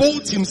and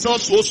bolt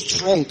himself so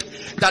strong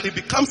that it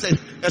becomes a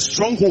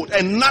stronghold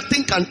and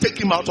nothing can take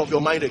him out of your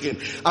mind again.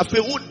 I'm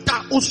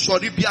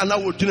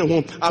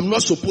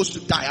not supposed to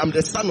die. I'm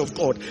the Son of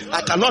God.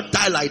 I cannot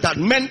die like that.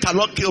 Men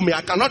cannot kill me.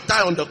 I cannot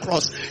die on the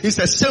cross. It's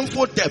a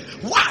shameful death.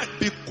 Why?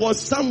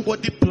 Because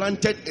somebody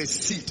planted a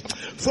seed.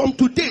 From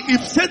today,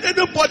 if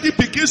anybody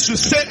begins to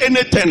say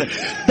anything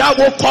that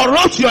will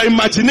corrupt your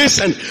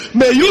imagination,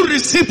 may you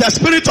receive the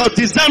spirit of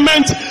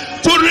discernment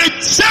to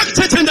reject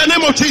it in the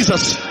name of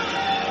Jesus.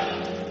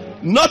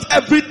 Not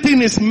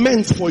everything is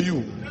meant for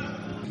you.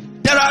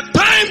 There are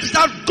times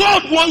that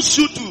God wants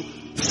you to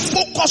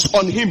focus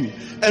on him,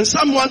 and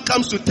someone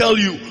comes to tell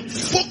you,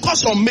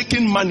 focus on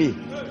making money.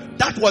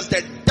 That was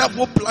the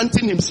devil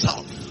planting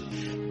himself.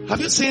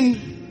 Have you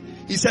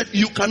seen He said,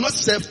 you cannot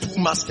serve two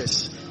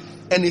masters.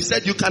 And he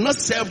said, you cannot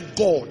serve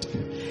God.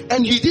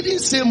 And he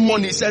didn't say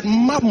money, he said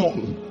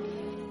mammon.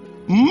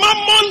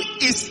 Mammon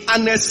is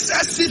an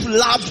excessive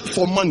love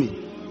for money.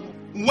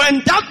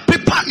 When that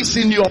paper is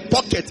in your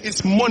pocket,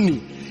 it's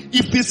money.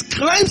 If it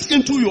climbs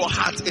into your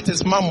heart, it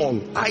is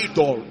mammon,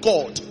 idol,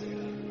 God.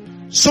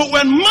 So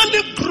when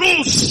money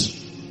grows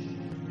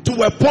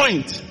to a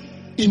point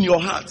in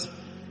your heart,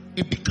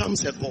 it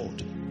becomes a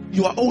God.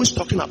 You are always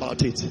talking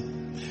about it.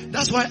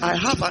 That's why I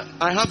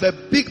have a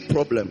big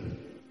problem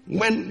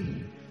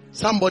when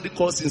somebody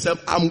calls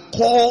himself, I'm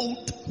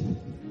called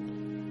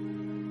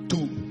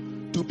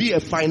to be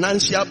a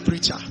financial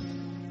preacher.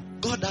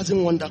 God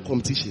doesn't want that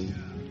competition.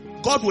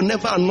 God will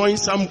never anoint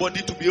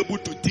somebody to be able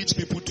to teach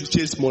people to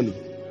chase money.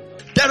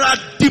 There are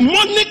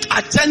demonic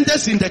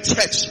agendas in the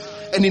church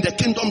and in the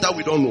kingdom that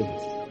we don't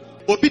know.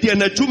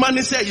 Obedient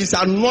Ejumani said he's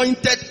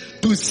anointed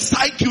to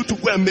psych you to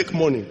go and make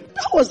money.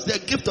 That was the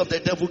gift of the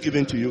devil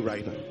given to you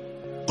right now.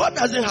 God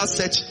doesn't have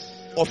such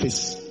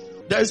office.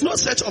 There is no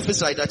such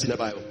office like that in the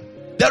Bible.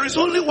 There is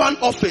only one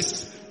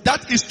office,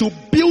 that is to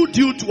build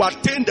you to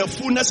attain the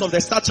fullness of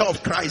the stature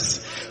of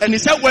Christ. And he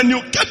said, when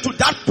you get to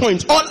that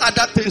point, all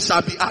other things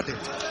shall be added.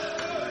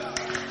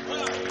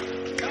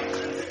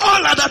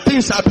 All other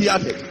things shall be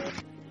added.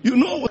 You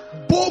know,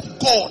 both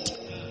God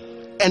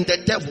and the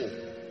devil,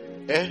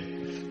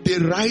 they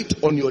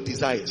ride on your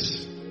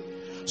desires.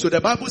 So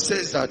the Bible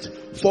says that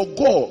for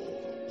God,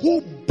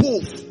 who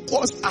both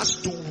caused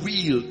us to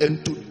will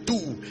and to do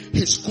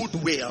his good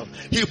will,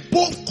 he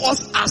both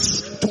caused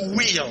us to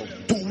will.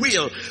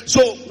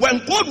 So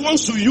when God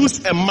wants to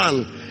use a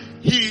man,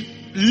 he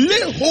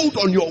lay hold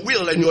on your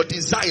will and your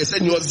desires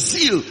and your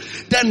zeal.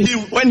 Then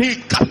when he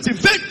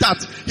captivates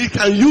that, he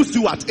can use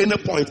you at any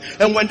point.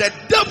 And when the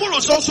devil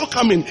is also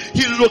coming,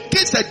 he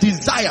locates a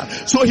desire,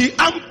 so he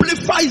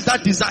amplifies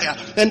that desire.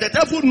 And the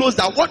devil knows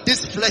that what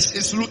this flesh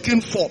is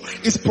looking for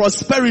is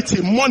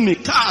prosperity, money,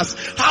 cars,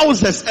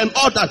 houses, and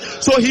all that.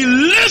 So he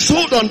lays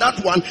hold on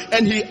that one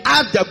and he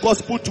adds the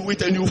gospel to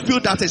it, and you feel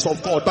that is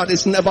of God, but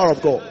it's never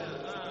of God.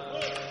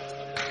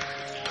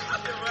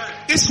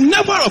 It's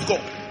never of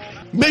God.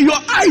 May your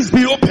eyes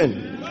be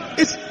open.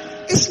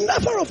 It's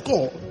never of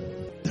God.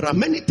 There are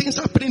many things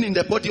happening in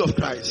the body of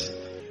Christ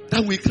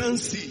that we can't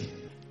see.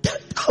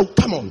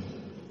 Come on.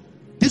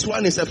 This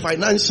one is a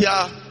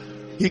financial.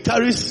 He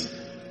carries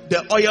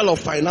the oil of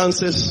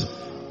finances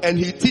and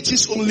he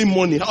teaches only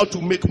money, how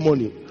to make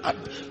money.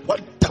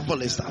 What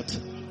devil is that?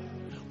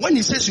 When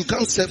he says you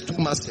can't serve two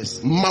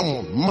masters,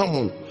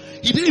 mammon.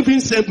 He didn't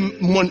even say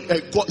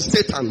God,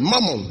 Satan,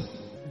 mammon.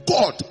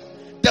 God,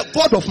 the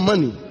God of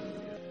money.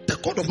 The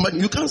God of money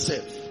you can't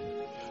serve.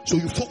 So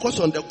you focus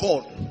on the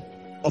God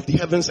of the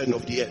heavens and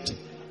of the earth,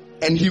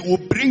 and he will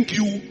bring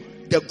you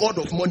the God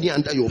of money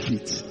under your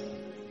feet.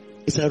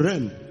 It's a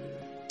realm.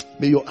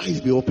 May your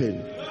eyes be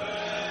open.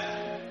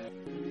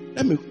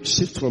 Let me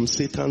shift from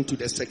Satan to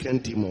the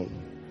second demon.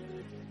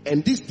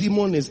 And this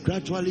demon is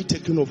gradually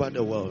taking over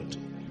the world,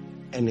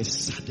 and it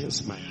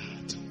saddens my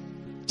heart.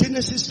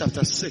 Genesis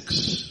chapter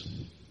 6.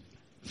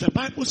 The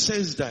Bible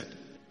says that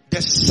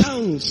the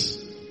sons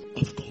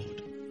of God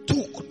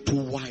took to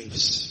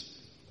wives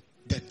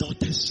the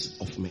daughters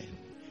of men.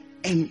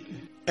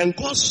 And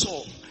God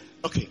saw,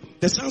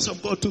 the sons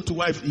of God took to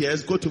wives.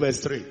 Yes, go to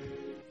verse 3.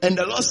 And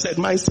the Lord said,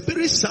 my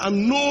spirit shall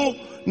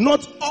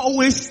not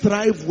always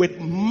strive with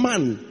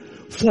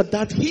man, for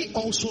that he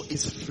also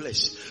is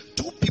flesh.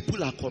 Two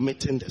people are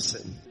committing the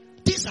sin.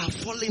 These are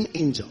fallen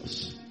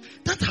angels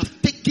that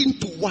have taken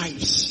to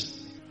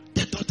wives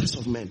the daughters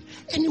of men.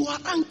 And you are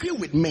angry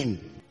with men.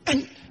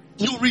 And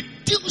you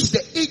reduce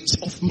the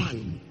age of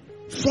man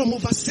from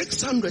over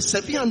 600,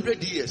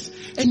 700 years,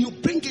 and you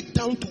bring it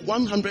down to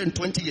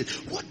 120 years.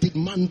 What did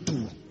man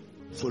do?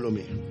 Follow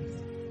me.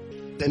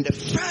 Then the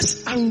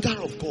first anger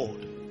of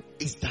God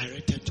is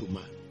directed to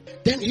man.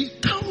 Then he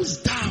comes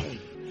down,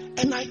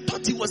 and I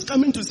thought he was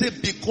coming to say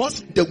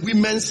because the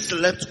women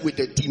slept with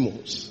the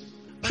demons.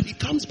 But he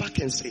comes back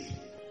and say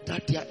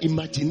that their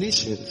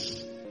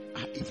imaginations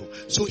are evil.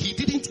 So he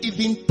didn't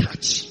even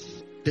touch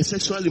the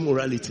sexual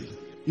immorality.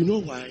 You know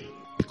why?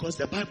 Because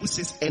the Bible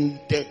says, and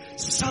the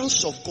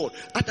sons of God.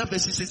 Other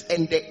verses says,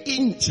 and the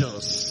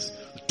angels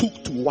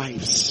took to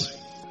wives.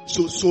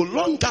 So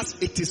long as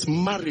it is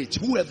marriage,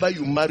 whoever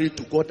you marry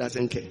to, God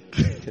doesn't care.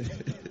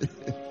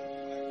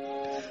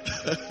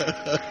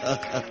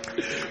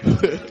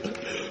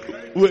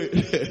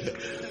 Wait.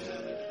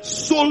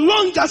 So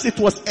long as it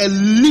was a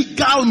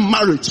legal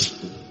marriage,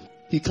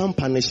 he can't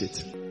punish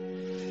it.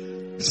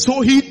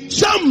 So he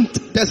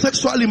jumped the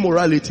sexual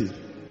immorality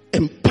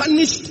and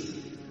punished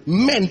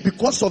men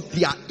because of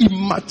their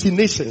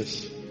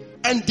imaginations,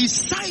 and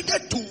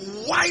decided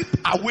to wipe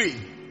away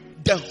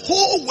the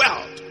whole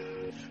world,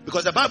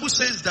 because the Bible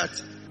says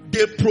that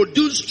they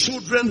produced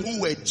children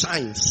who were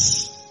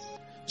giants.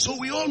 So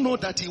we all know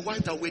that he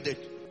wiped away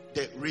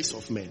the race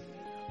of men.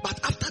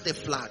 But after the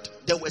flood,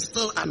 there were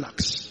still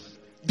anarchs.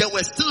 There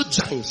were still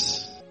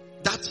giants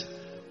that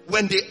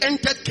when they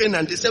entered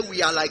Canaan, they said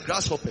we are like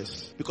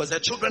grasshoppers, because the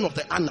children of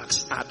the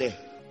anarchs are there.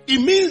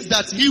 it means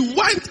that he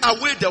wiped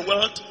away the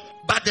world,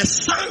 but the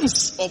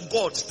sons of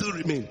God still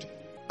remained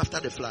after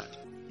the flood.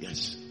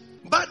 Yes.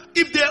 But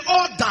if they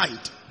all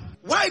died,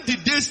 why did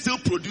they still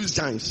produce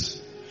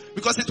giants?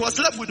 Because it was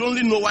left with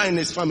only Noah and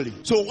his family.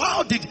 So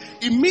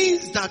it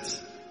means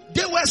that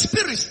they were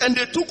spirits and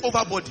they took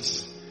over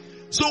bodies.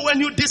 So when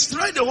you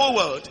destroy the whole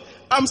world,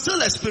 I'm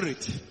still a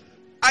spirit.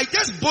 I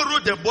just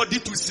borrowed the body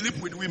to sleep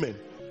with women.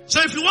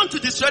 So if you want to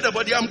destroy the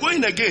body, I'm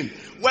going again.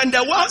 When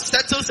the world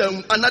settles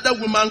and another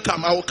woman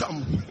come, I will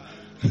come.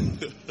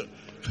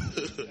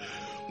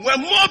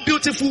 When more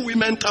beautiful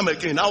women come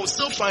again, I will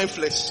still find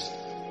flesh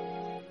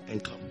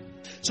and come.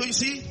 So you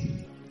see,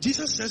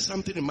 Jesus says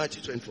something in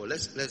Matthew 24.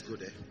 Let's go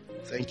there.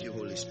 Thank you,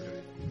 Holy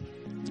Spirit.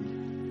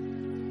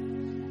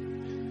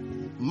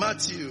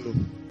 Matthew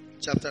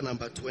chapter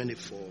number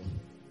 24,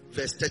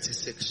 verse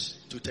 36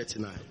 to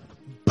 39.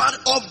 But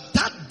of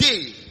that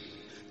day,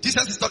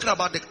 Jesus is talking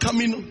about the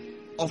coming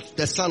of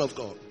the Son of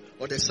God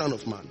or the Son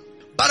of Man.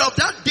 But of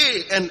that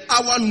day and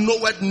hour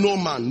knoweth no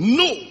man,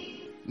 no,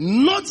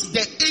 not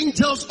the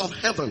angels of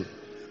heaven,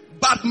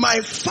 but my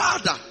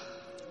Father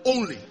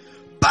only.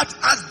 But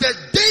as the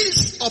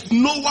days of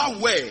Noah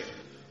were,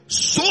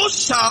 so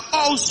shall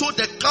also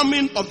the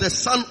coming of the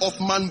Son of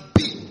Man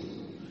be.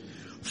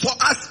 For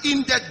as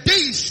in the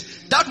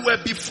days that were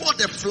before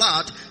the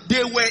flood,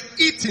 they were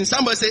eating,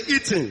 somebody say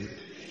eating,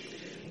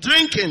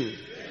 drinking,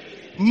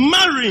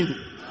 marrying,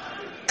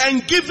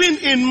 and giving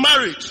in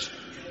marriage,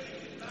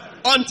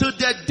 until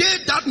the day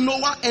that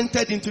Noah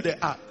entered into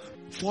the ark.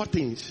 4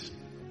 things.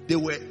 They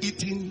were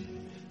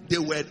eating, they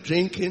were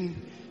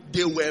drinking,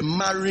 they were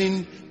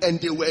marrying, and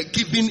they were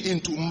giving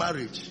into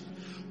marriage.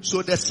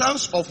 So the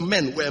sons of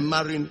men were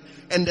marrying,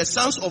 and the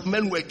sons of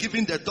men were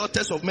giving the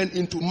daughters of men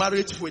into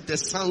marriage with the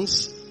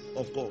sons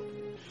of God.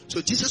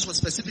 So Jesus was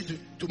specific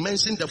to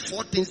mention the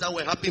 4 things that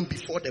were happening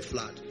before the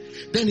flood.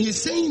 Then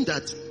he's saying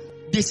that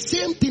the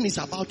same thing is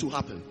about to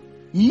happen.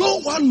 No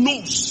one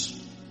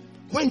knows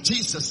when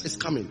Jesus is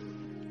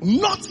coming,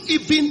 not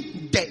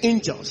even the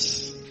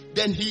angels.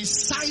 Then he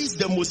cites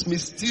the most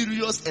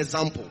mysterious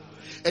example,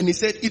 and he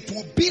said it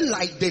will be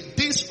like the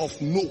days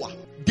of Noah.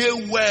 They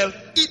were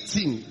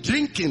eating,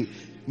 drinking,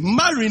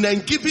 marrying,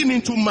 and giving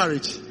into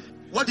marriage.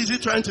 What is he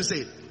trying to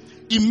say?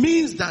 It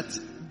means that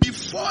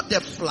before the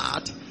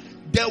flood,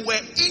 there were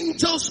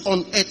angels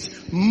on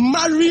earth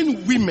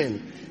marrying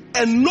women,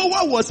 and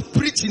Noah was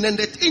preaching, and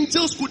the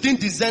angels couldn't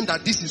discern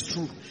that this is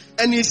true.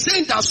 And he's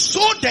saying that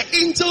so the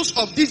angels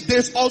of these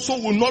days also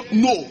will not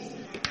know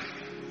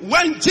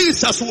when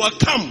Jesus will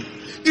come.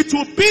 It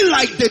will be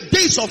like the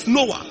days of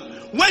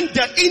Noah, when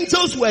the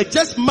angels were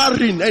just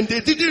marrying and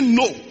they didn't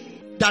know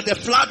that the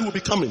flood will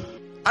be coming.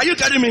 Are you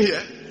getting me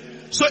here?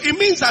 So it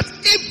means that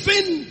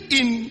even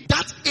in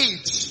that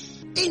age,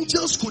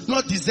 angels could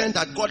not discern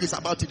that God is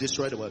about to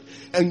destroy the world.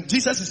 And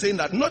Jesus is saying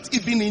that not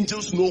even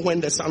angels know when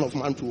the Son of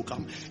Man will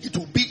come. It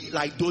will be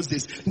like those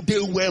days. They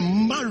were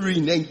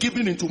marrying and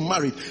giving into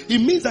marriage. It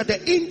means that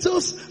the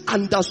angels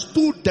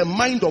understood the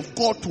mind of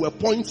God to a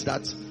point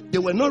that they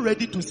were not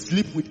ready to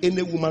sleep with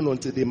any woman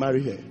until they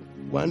marry her.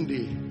 One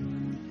day,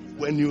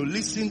 when you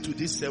listen to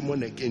this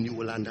sermon again, you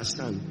will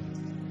understand.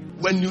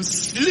 When you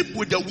sleep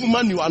with a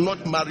woman you are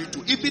not married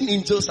to, even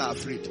angels are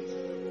afraid.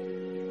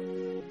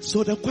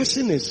 So the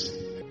question is,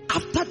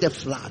 after the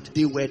flood,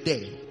 they were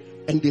there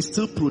and they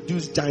still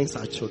produce giants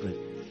as children.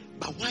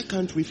 But why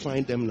can't we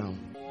find them now?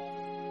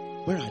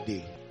 Where are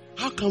they?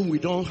 How come we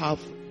don't have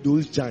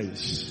those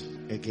giants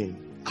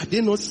again? Are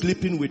they not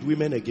sleeping with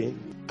women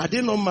again? Are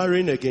they not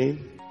marrying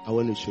again? I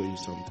want to show you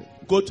something.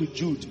 Go to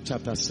Jude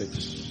chapter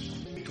 6.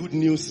 Good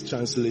News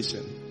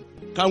Translation.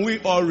 Can we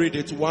all read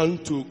it?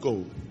 1, 2,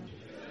 go.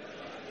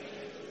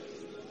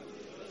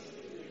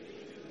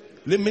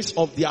 Limits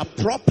of their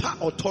proper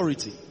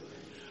authority,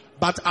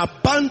 but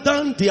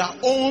abandon their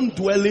own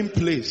dwelling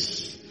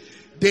place.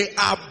 They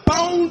are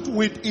bound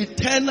with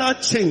eternal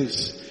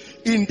chains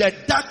in the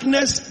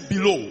darkness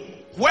below,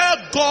 where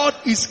God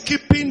is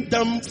keeping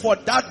them for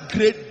that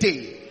great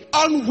day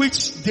on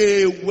which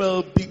they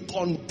will be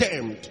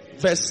condemned.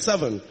 Verse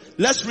 7.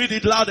 Let's read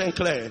it loud and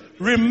clear.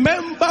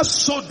 Remember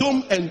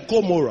Sodom and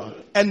Gomorrah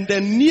and the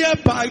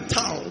nearby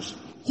towns,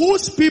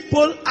 whose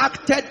people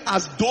acted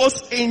as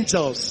those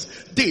angels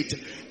did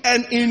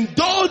and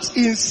indulged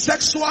in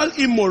sexual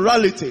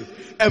immorality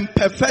and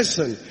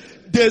perversion.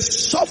 They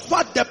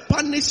suffered the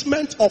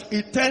punishment of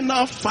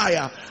eternal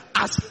fire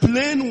as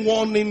plain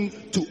warning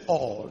to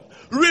all.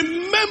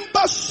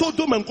 Remember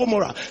Sodom and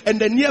Gomorrah and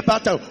the nearby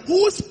town,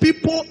 whose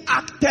people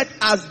acted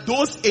as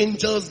those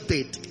angels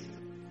did.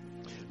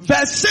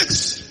 Verse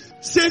 6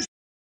 says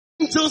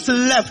angels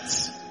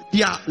left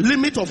their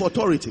limit of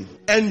authority,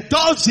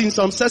 indulged in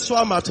some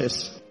sexual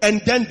matters,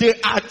 and then they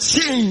are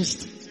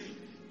changed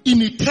in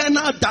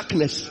eternal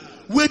darkness,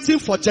 waiting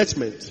for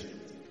judgment.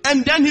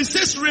 And then he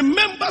says,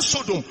 remember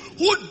Sodom,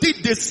 who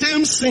did the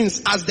same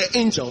sins as the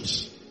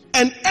angels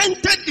and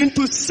entered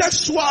into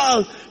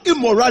sexual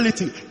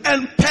immorality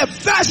and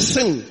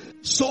perversion.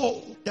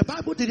 So the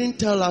Bible didn't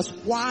tell us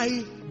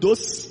why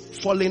those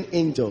fallen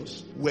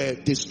angels were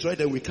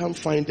destroyed and we can't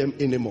find them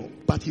anymore.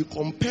 But he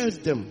compares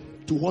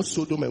them to what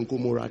Sodom and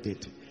Gomorrah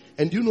did.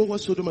 And do you know what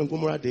Sodom and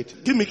Gomorrah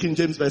did? Give me King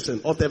James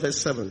Version of the verse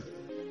 7.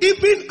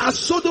 Even as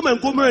Sodom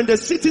and Gomorrah and the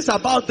cities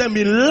about them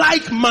in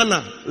like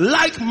manner,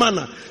 like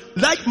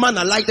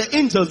the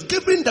angels,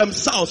 giving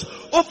themselves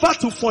over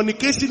to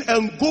fornication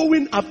and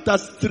going after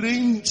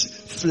strange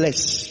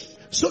flesh.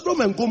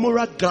 Sodom and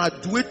Gomorrah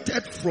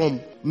graduated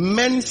from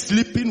men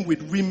sleeping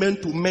with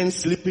women to men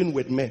sleeping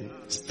with men.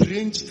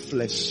 Strange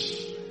flesh.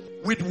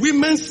 With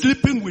women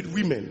sleeping with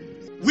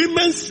women.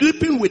 Women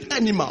sleeping with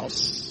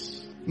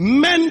animals.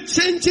 Men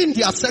changing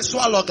their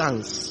sexual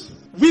organs.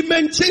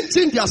 Women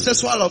changing their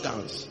sexual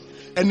organs.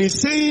 And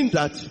he's saying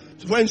that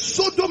when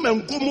Sodom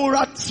and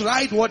Gomorrah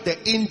tried what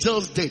the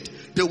angels did,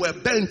 they were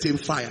burnt in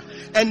fire.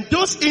 And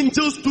those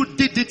angels too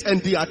did it,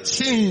 and they are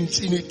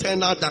changed in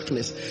eternal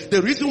darkness.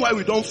 The reason why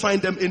we don't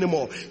find them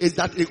anymore is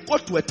that it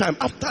got to a time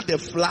after the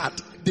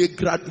flood, they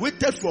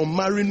graduated from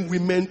marrying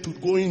women to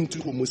going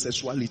into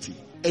homosexuality.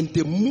 And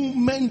the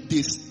moment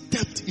they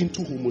stepped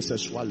into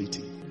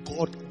homosexuality,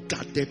 God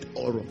gathered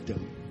all of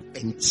them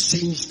and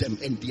changed them,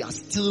 and they are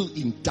still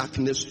in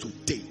darkness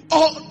today.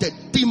 All the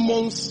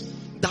demons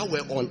that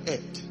were on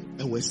earth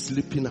and were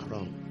sleeping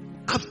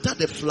around. After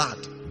the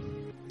flood,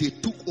 they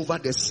took over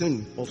the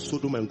sin of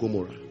Sodom and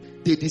Gomorrah.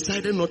 They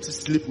decided not to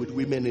sleep with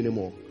women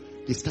anymore.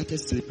 They started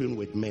sleeping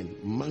with men,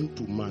 man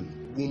to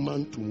man,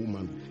 woman to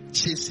woman,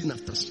 chasing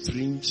after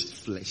strange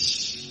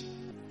flesh.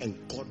 And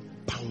God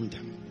bound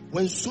them.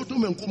 When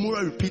Sodom and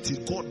Gomorrah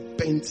repeated, God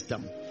bent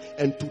them.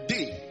 And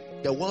today,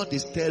 the world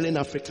is telling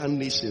African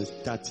nations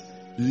that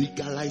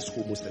legalize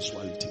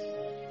homosexuality.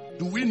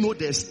 Do we know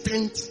the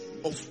extent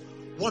of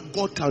what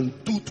God can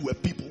do to a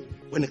people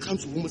when it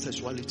comes to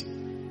homosexuality?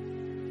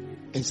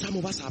 And some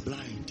of us are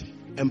blind.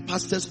 And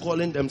pastors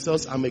calling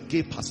themselves, I'm a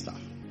gay pastor.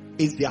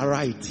 Is their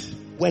right?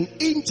 When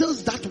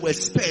angels that were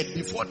spared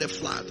before the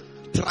flood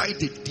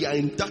tried it, they are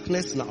in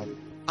darkness now.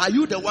 Are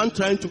you the one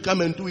trying to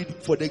come and do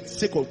it for the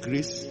sake of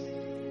grace?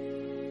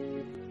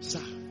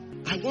 Sir,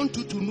 I want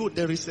you to know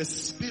there is a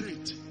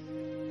spirit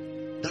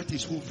that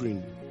is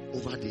hovering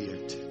over the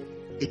earth.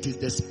 It is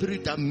the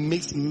spirit that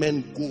makes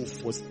men go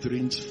for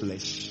strange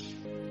flesh.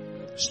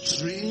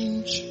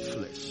 Strange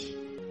flesh.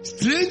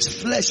 Strange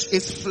flesh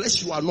is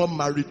flesh you are not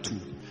married to.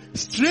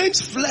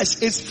 Strange flesh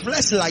is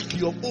flesh like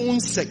your own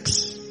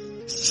sex.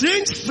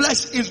 Strange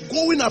flesh is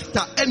going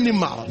after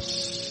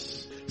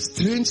animals.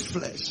 Strange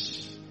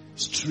flesh.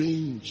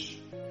 Strange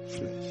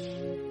flesh.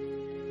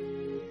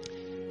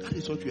 That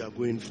is what we are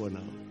going for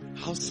now.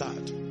 How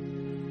sad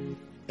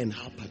and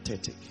how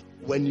pathetic.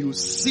 When you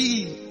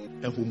see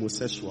a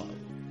homosexual,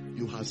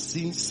 you have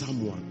seen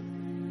someone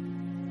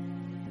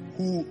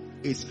who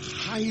is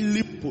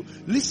highly...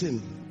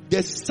 Listen,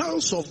 the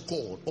sons of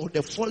God or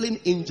the fallen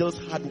angels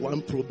had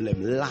one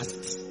problem,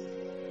 lust.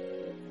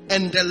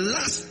 And the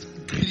lust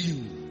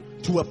grew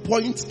to a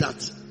point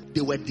that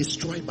they were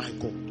destroyed by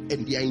God.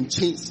 And they are in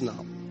chains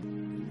now.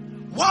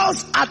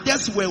 Whilst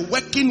others were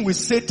working with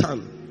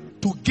Satan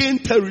to gain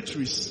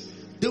territories,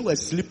 they were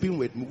sleeping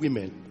with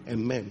women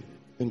and men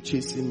and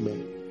chasing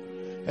men.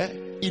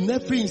 In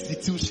every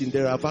institution,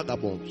 there are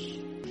vagabonds.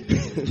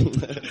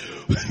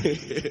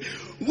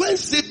 When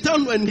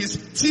Satan and his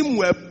team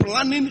were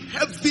planning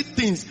heavy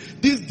things,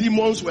 these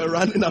demons were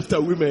running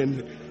after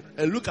women.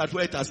 And look at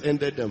where it has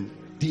ended them.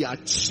 They are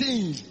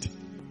changed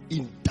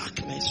in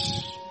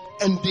darkness.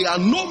 And they are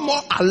no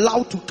more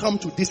allowed to come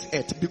to this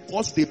earth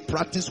because they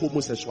practice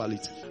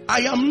homosexuality.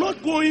 I am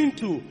not going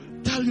to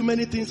tell you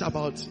many things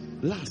about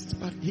lust,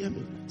 but hear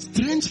me.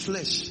 Strange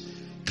flesh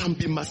can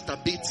be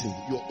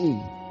masturbating your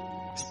own.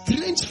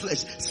 Strange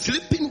flesh,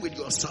 sleeping with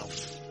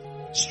yourself.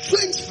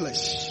 Strange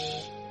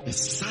flesh, a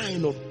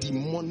sign of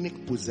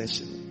demonic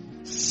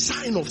possession,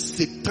 sign of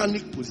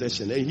satanic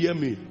possession. And hear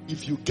me,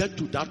 if you get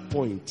to that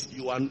point,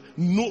 you are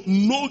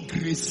no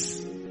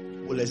grace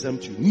will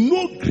exempt you.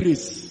 No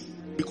grace.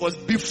 Because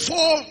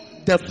before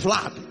the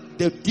flood,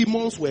 the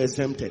demons were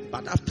exempted.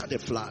 But after the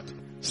flood,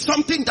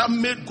 something that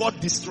made God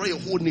destroy a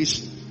whole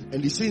nation.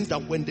 And he says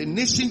that when the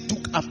nation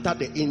took after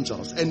the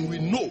angels, and we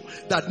know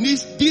that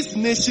these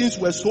nations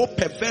were so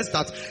perverse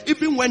that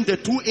even when the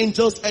two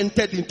angels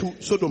entered into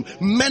Sodom,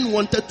 men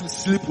wanted to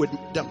sleep with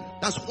them.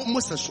 That's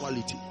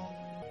homosexuality.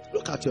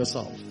 Look at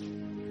yourself.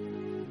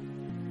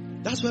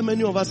 That's where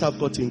many of us have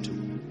got into.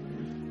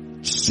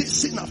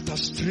 Chasing after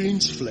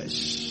strange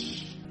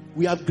flesh.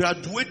 We have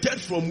graduated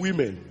from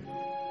women.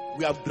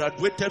 We have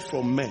graduated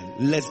from men.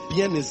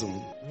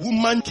 Lesbianism.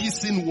 Woman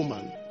kissing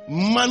woman.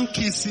 Man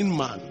kissing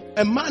man.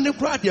 A man who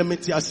cried their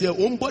metias,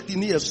 own body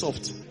near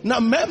soft.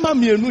 Now, mama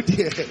me no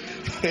there.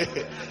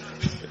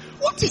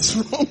 What is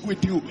wrong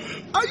with you?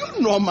 Are you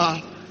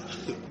normal?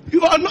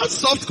 You are not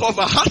soft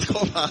cover, hard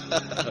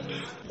cover.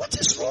 What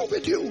is wrong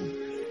with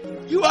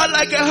you? You are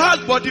like a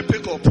hard body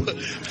pickup.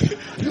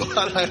 You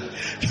are like.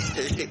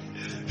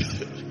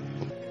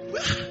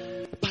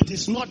 But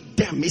it's not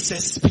them, it's a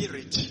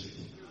spirit.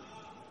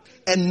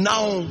 And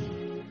now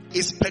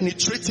is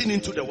penetrating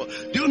into the world.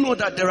 Do you know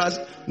that there are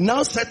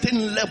now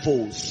certain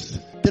levels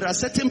There are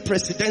certain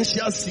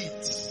presidential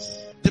seats.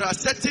 There are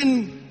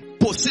certain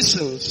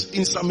positions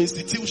in some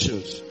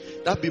institutions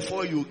that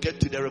before you get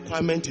to the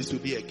requirement is to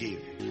be a gay.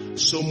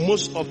 So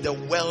most of the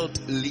world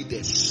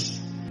leaders,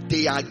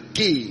 they are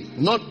gay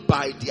not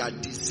by their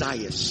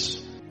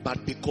desires,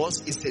 but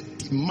because it's a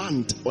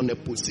demand on a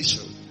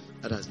position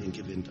that has been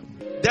given them.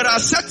 There are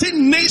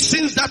certain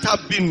nations that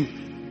have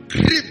been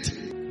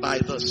gripped by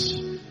this.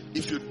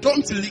 If you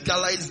don't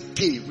legalize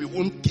gay, we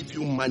won't give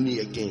you money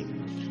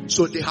again.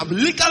 So they have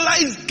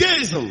legalized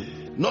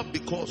gayism, not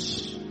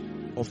because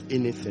of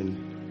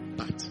anything,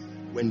 but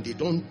when they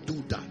don't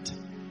do that,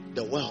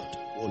 the world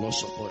will not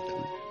support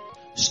them.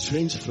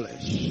 Strange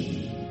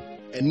flesh.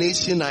 A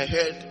nation I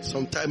heard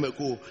some time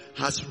ago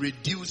has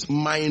reduced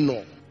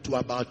minor to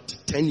about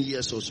 10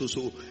 years or so.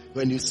 So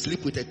when you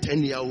sleep with a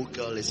 10-year-old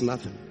girl, it's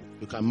nothing.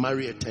 You can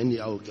marry a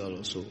 10-year-old girl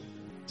or so.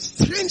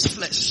 Strange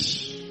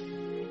flesh.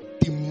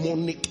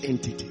 Demonic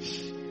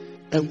entities.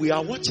 And we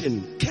are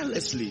watching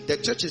carelessly. The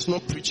church is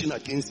not preaching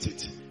against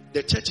it.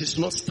 The church is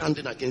not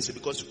standing against it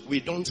because we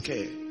don't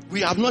care.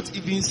 We have not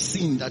even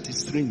seen that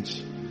it's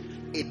strange.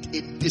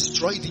 It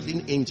destroyed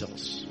even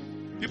angels.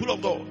 People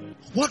of God,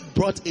 what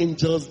brought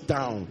angels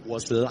down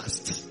was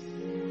lust.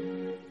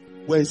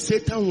 When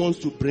Satan wants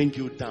to bring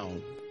you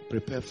down,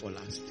 prepare for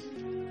lust.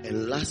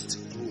 And lust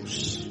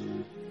grows.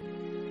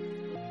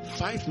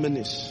 5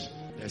 minutes,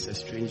 there's a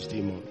strange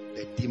demon.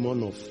 The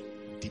demon of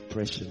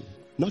depression.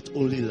 Not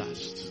only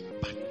lust,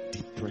 but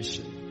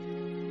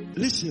depression.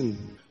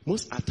 Listen,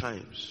 most at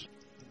times,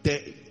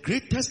 the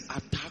greatest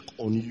attack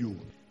on you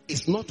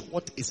is not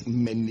what is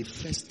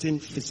manifesting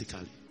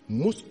physically.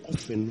 Most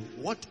often,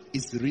 what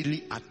is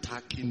really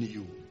attacking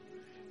you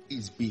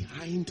is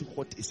behind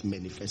what is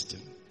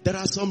manifesting. There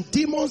are some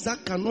demons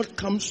that cannot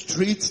come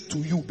straight to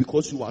you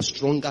because you are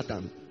stronger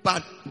than.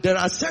 But there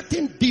are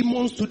certain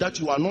demons too that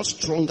you are not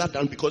stronger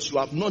than because you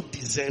have not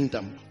discerned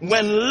them.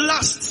 When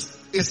lust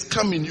is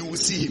coming, you will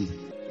see him.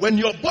 When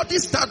your body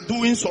starts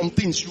doing some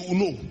things, you will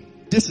know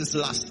this is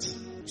lust.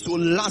 So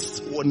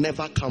lust will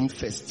never come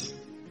first.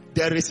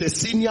 There is a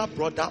senior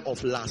brother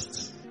of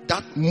lust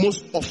that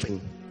most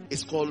often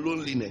is called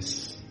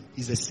loneliness.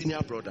 He's a senior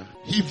brother.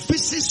 He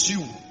visits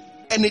you,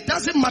 and it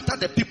doesn't matter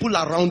the people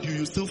around you,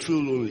 you still feel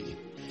lonely.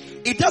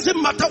 It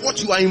doesn't matter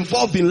what you are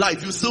involved in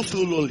life, you still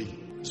feel lonely.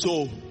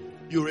 So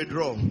you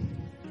withdraw.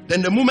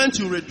 Then the moment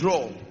you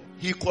withdraw,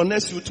 he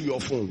connects you to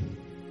your phone.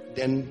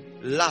 Then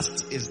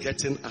lust is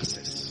getting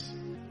access.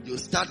 You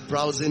start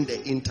browsing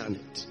the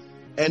internet.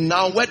 And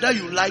now whether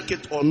you like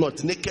it or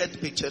not, naked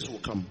pictures will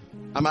come.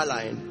 Am I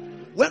lying?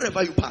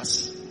 Wherever you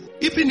pass,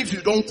 even if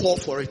you don't call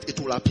for it, it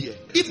will appear.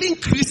 Even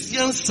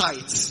Christian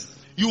sites,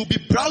 you will be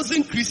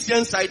browsing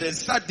Christian sites and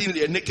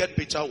suddenly a naked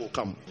picture will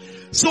come.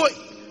 So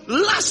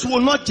lust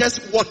will not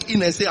just walk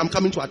in and say, I'm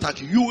coming to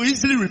attack you. You will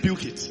easily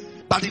rebuke it.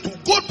 But it will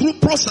go through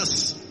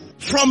process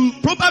from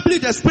probably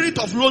the spirit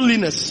of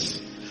loneliness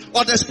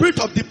or the spirit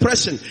of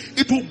depression.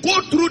 It will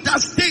go through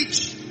that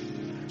stage.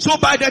 So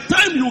by the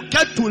time you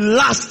get to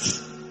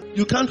lust,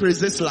 you can't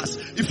resist lust.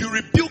 If you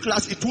rebuke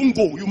lust, it won't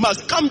go. You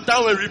must come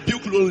down and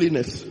rebuke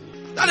loneliness.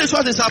 That is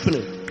what is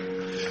happening.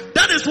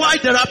 That is why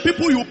there are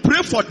people you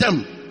pray for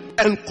them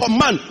and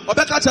command.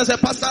 Obeka says,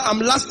 Pastor, I'm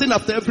lasting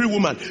after every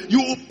woman.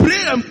 You will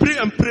pray and pray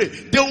and pray.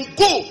 They will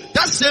go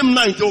that same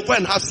night. They will go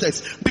and have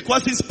sex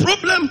because his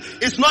problem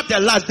is not the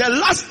lust. The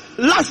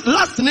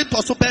last need to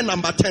also pay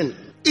number 10.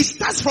 It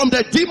starts from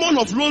the demon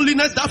of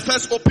loneliness that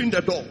first opened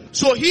the door.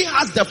 So he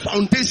has the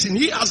foundation.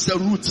 He has the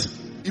root.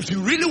 If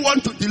you really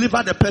want to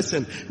deliver the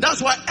person,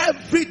 that's why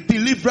every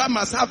deliverer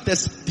must have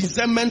this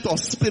discernment of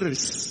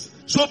spirits.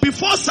 So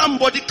before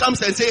somebody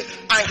comes and say,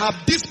 I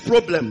have this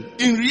problem,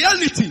 in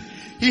reality,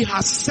 he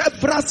has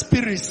several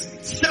spirits,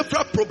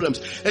 several problems,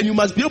 and you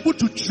must be able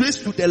to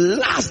trace to the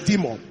last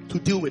demon to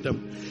deal with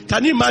them.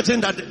 Can you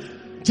imagine that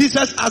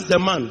Jesus asked the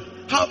man,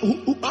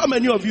 how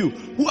many of you?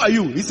 Who are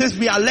you? He says,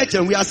 we are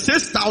legion, we are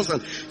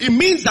 6,000. It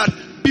means that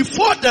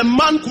before the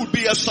man could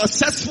be a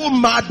successful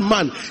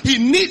madman, he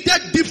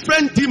needed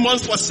different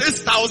demons for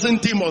 6,000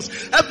 demons.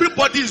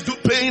 Everybody is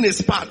playing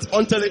his part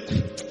until it...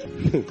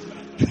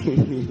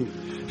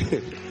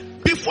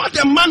 Before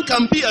the man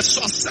can be a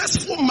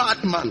successful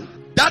madman,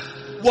 that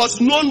was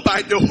known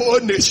by the whole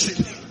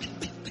nation.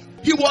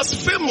 He was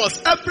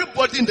famous.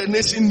 Everybody in the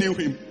nation knew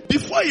him.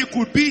 Before he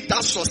could be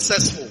that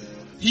successful,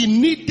 he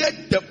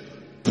needed the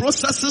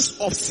processes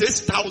of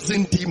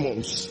 6,000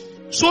 demons.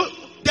 So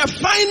the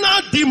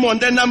final demon,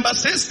 the number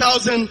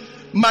 6,000,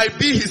 might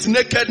be his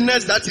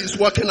nakedness that he's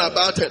walking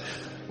about it.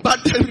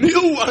 But the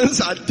real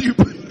ones are deep.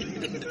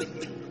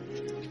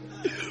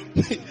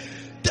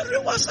 The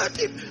real ones are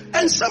deep.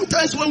 And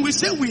sometimes when we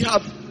say we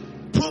have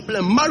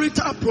problem,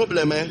 marital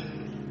problem,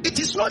 it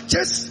is not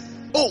just,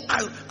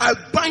 I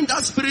bind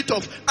that spirit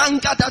of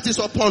anger that is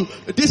upon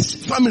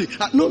this family.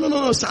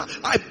 No, sir.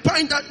 I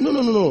bind that.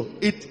 No.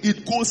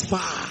 It goes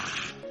far.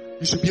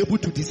 You should be able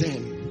to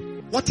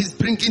discern what is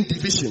bringing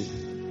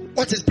division.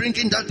 What is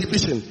bringing that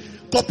division?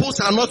 Couples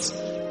are not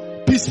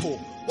peaceful.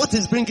 What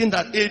is bringing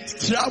that? It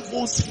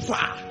travels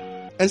far.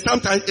 And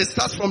sometimes it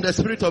starts from the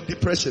spirit of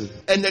depression.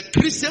 And a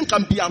Christian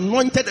can be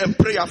anointed and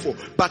prayerful,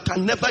 but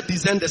can never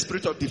discern the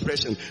spirit of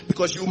depression,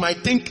 because you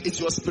might think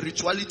it's your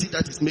spirituality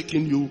that is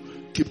making you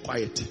keep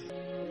quiet.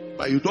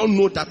 But you don't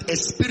know that a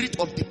spirit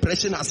of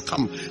depression has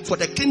come. For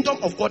the kingdom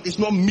of God is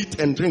not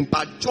meat and drink,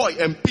 but joy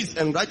and peace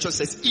and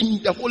righteousness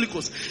in the Holy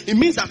Ghost. It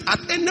means that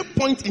at any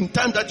point in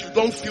time that you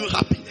don't feel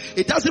happy,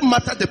 it doesn't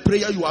matter the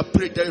prayer you have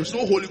prayed, there is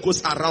no Holy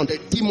Ghost around. A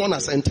demon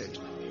has entered.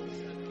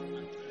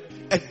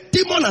 A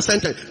demon has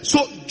entered.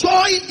 So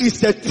joy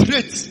is the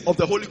trait of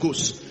the Holy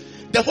Ghost.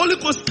 The Holy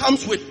Ghost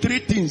comes with three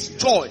things: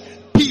 joy,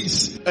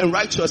 peace, and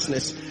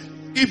righteousness.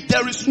 If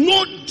there is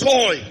no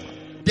joy,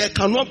 there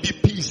cannot be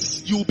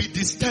peace. You will be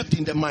disturbed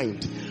in the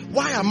mind.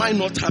 Why am I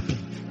not happy?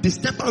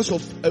 Disturbance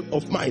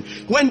of mind.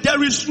 When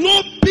there is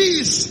no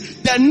peace,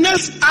 the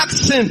next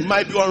action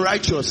might be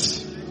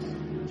unrighteous.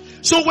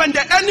 So when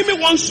the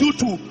enemy wants you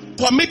to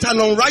commit an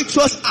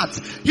unrighteous act,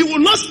 he will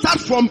not start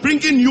from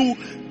bringing you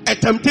a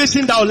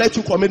temptation that will let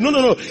you commit.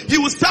 No. He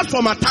will start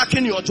from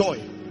attacking your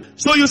joy.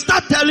 So you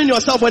start telling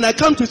yourself, when I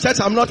come to church,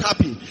 I'm not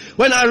happy.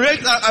 When I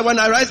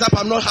rise up,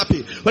 I'm not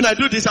happy. When I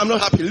do this, I'm not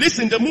happy.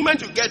 Listen, the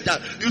moment you get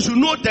that, you should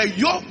know that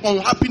your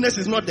unhappiness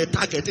is not the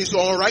target. It's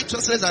your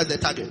unrighteousness as the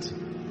target.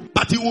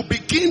 But it will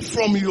begin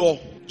from your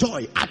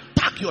joy.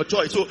 Attack your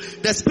joy. So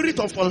the spirit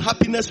of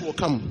unhappiness will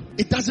come.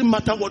 It doesn't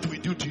matter what we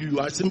do to you. You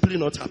are simply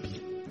not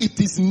happy. It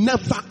is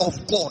never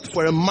of God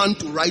for a man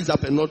to rise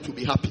up and not to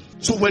be happy.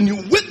 So when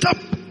you wake up,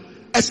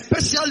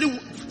 especially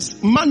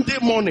Monday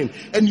morning,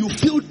 and you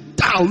feel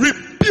down,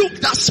 rebuke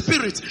that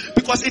spirit,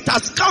 because it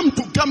has come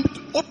to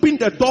open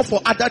the door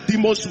for other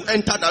demons to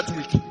enter that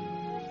week.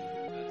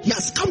 He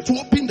has come to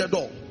open the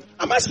door.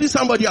 Am I speaking to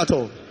somebody at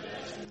all?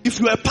 If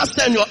you are a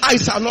pastor and your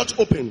eyes are not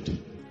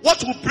opened,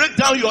 what will break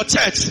down your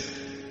church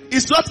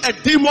is not a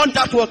demon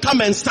that will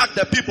come and sack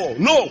the people.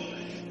 No.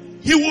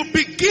 He will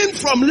begin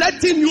from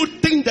letting you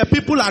think the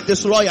people are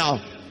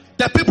disloyal.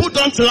 The people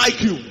don't like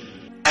you.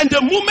 And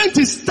the moment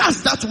it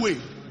starts that way,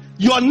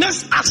 your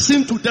next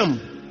action to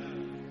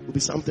them will be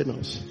something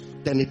else.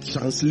 Then it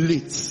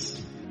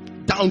translates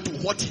down to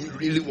what he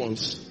really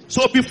wants.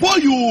 So before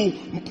you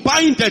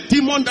bind the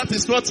demon that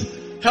is not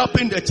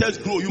helping the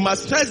church grow, you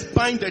must first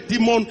bind the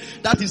demon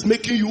that is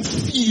making you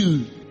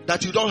feel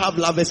that you don't have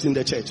lovers in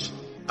the church.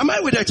 Am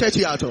I with the church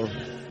here at all?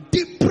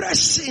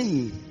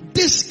 Depression,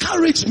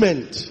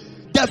 discouragement,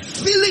 the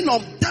feeling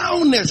of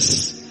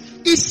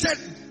downness is a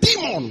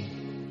demon.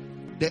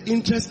 The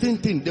interesting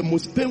thing, the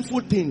most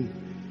painful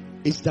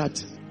thing, is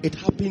that it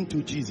happened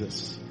to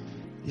Jesus.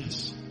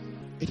 Yes,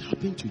 it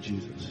happened to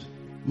Jesus.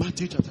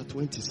 Matthew chapter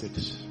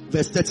 26,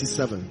 verse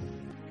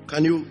 37.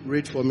 Can you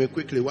read for me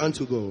quickly? 1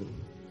 to go.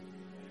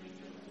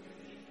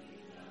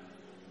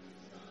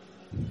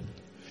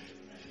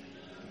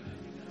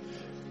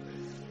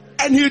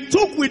 And he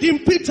took with him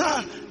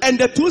Peter and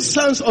the two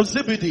sons of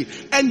Zebedee,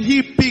 and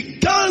he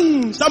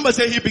began, somebody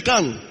say he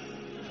began,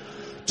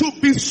 to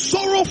be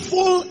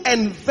sorrowful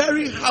and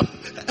very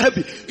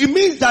heavy. It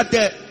means that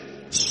the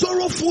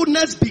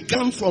sorrowfulness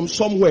began from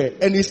somewhere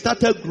and it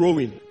started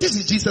growing. This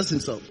is Jesus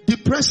himself.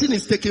 Depression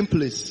is taking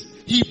place.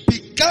 He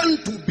began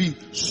to be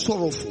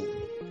sorrowful.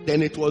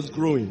 Then it was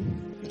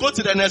growing. Go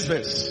to the next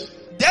verse.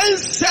 Then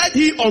said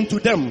he unto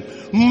them,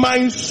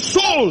 my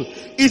soul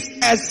is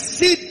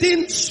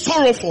exceeding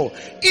sorrowful,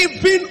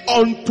 even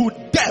unto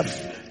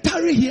death.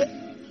 Tarry here.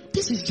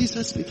 This is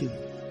Jesus speaking.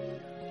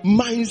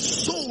 My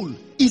soul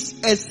is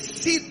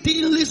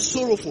exceedingly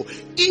sorrowful,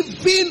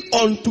 even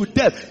unto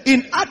death.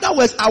 In other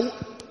words,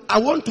 I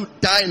want to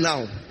die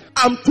now.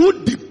 I'm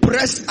too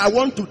depressed. I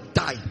want to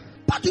die.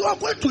 But you are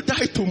going to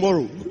die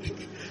tomorrow.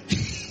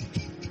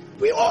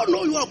 We all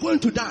know you are going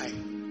to die.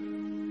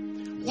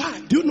 Why?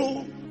 Do you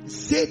know?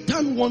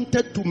 Satan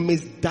wanted to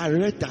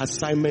misdirect the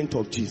assignment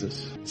of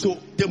Jesus. So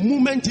the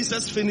moment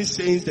Jesus finished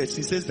saying this,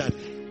 he says that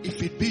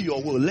if it be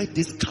your will, let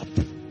this cup.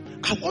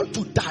 I want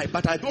to die,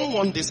 but I don't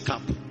want this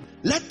cup.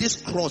 Let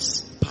this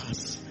cross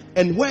pass.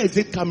 And where is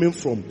it coming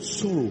from?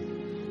 Sorrow.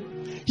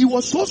 He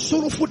was so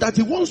sorrowful that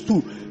he wants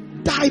to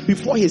die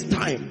before his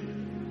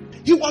time.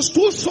 He was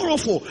too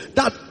sorrowful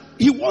that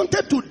he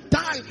wanted to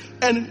die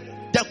and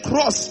the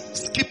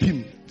cross skip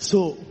him.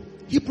 So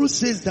Hebrews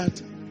says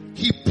that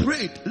he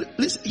prayed.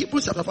 Listen,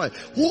 Hebrews chapter 5.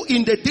 Who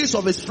in the days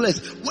of his flesh,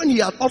 when he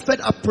had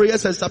offered up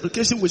prayers and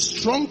supplication with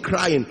strong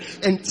crying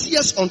and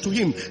tears unto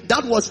him,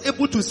 that was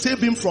able to save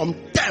him from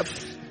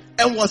death,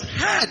 and was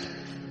heard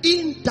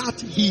in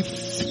that he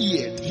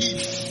feared. He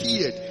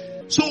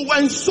feared. So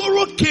when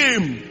sorrow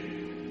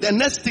came, the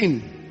next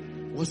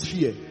thing was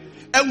fear.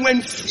 And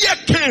when fear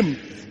came,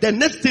 the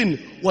next thing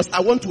was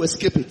I want to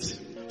escape it.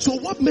 So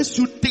what makes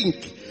you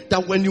think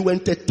that when you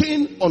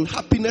entertain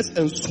unhappiness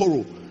and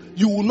sorrow,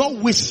 you will not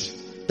wish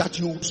that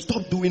you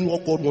stop doing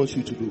what God wants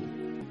you to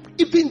do?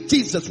 Even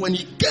Jesus, when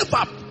he gave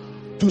up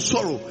to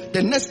sorrow,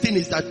 the next thing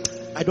is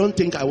that I don't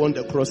think I want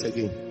the cross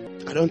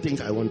again. I don't think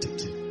I want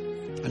it.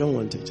 I don't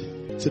want it.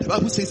 So the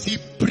Bible says he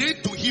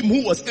prayed to him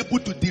who was able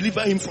to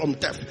deliver him from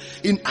death.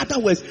 In other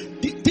words,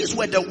 these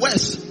were the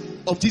words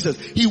of Jesus.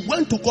 He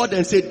went to God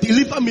and said,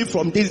 deliver me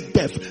from this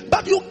death.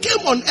 But you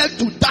came on earth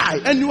to die,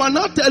 and you are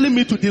now telling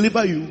me to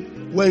deliver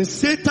you. When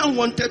Satan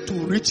wanted to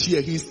reach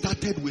here, he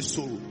started with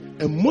sorrow.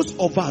 And most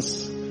of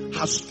us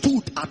have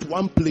stood at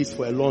one place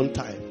for a long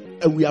time,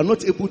 and we are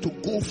not able to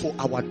go for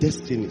our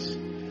destinies.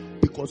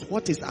 Because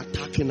what is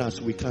attacking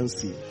us, we can't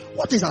see.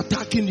 What is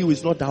attacking you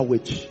is not that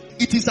witch.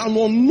 It is an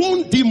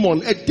unknown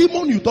demon, a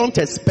demon you don't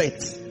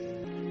expect.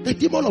 The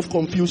demon of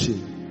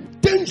confusion,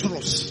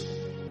 dangerous.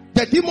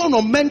 The demon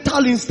of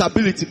mental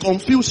instability,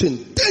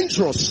 confusion,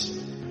 dangerous.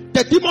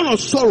 The demon of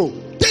sorrow,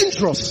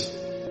 dangerous.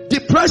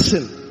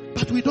 Depression,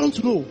 but we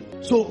don't know.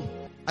 So,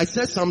 I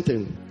said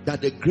something,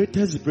 that the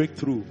greatest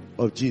breakthrough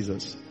of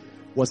Jesus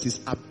was his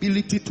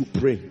ability to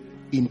pray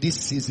in this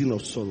season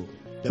of sorrow.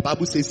 The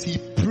Bible says he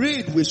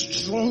prayed with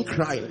strong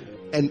crying,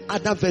 and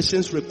other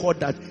versions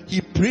record that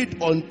he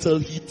prayed until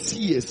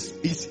his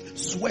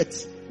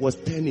sweat was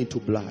turned into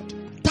blood.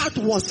 That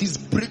was his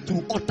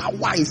breakthrough.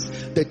 Otherwise,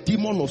 the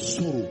demon of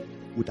sorrow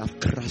would have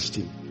crushed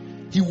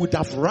him. He would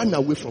have run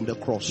away from the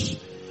cross.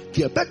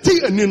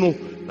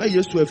 I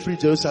used to a free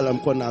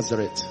Jerusalem called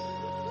Nazareth.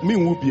 Me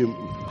will be.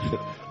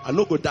 I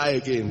no go die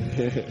again.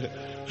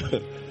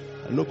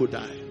 I no go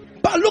die.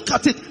 But look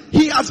at it.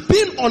 He has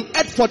been on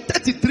earth for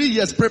 33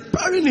 years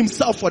preparing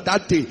himself for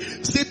that day.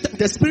 Satan,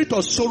 the spirit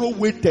of sorrow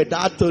waited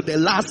until the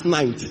last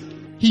night.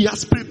 He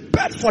has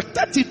prepared for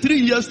 33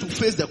 years to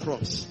face the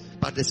cross.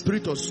 But the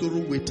spirit of sorrow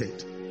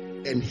waited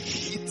and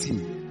hit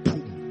him.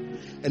 Boom.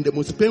 And the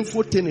most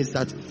painful thing is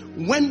that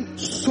when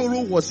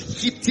sorrow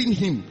was hitting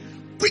him,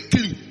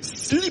 quickly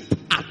sleep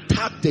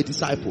attacked the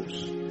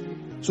disciples.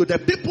 So the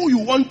people you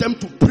want them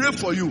to pray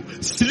for you,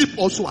 sleep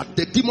also,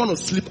 the demon of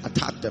sleep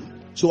attacked them.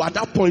 So at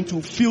that point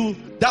you feel,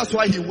 that's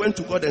why he went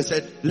to God and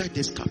said, let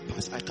this cup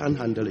pass, I can't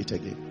handle it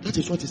again. That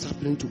is what is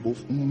happening to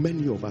both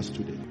many of us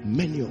today.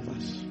 Many of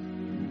us.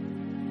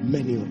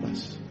 Many of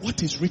us.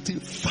 What is really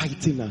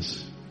fighting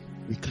us,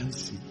 we can't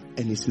see.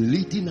 And it's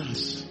leading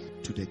us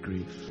to the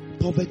grave.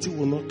 Poverty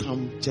will not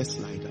come just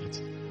like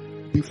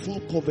that. Before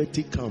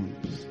poverty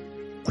comes,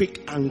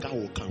 quick anger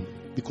will come.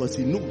 Because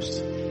he knows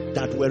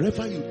that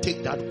wherever you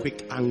take that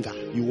quick anger,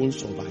 you won't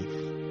survive.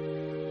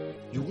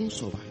 You won't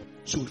survive.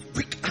 So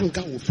quick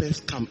anger will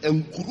first come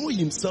and grow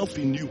himself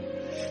in you.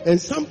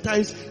 And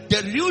sometimes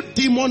the real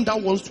demon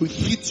that wants to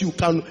hit you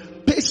can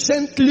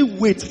patiently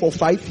wait for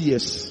 5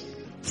 years.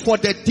 For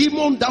the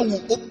demon that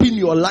will open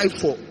your life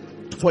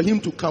for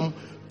him to come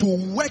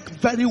to work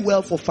very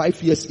well for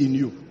 5 years in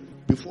you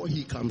before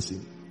he comes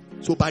in.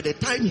 So by the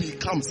time he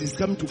comes, he's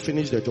come to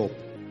finish the job.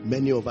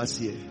 Many of us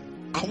here,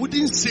 I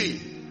wouldn't say,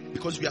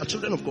 because we are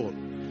children of God,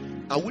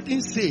 I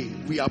wouldn't say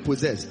we are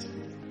possessed.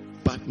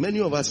 But many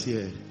of us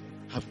here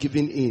have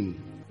given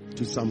in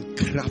to some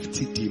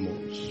crafty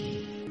demons.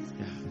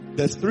 Yeah.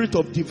 The spirit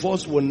of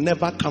divorce will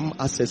never come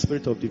as a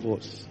spirit of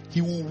divorce.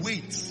 He will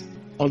wait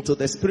until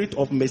the spirit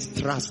of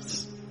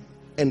mistrust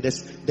and the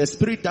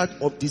spirit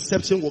that of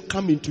deception will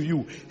come into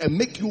you and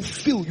make you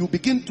feel you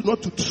begin to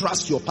not to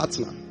trust your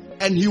partner.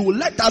 And he will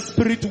let that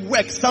spirit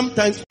work.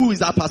 Sometimes, who is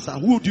that pastor?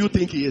 Who do you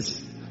think he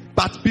is?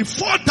 But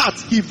before that,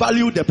 he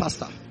valued the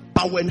pastor.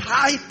 But when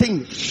high thing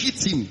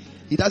hits him,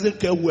 he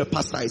doesn't care who a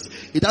pastor is.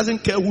 He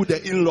doesn't care who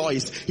the in-law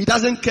is. He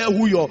doesn't care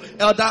who your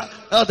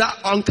elder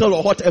uncle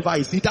or whatever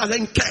is. He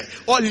doesn't care.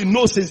 All he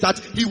knows is that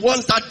he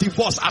wants that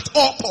divorce at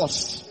all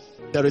costs.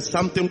 There is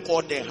something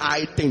called the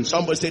high thing.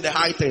 Somebody say the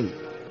high thing.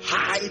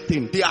 High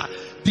thing. They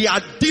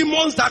are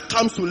demons that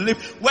comes to live.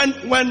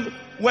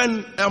 When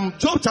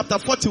Job chapter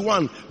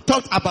 41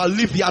 talked about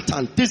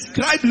Leviathan,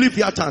 described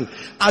Leviathan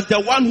as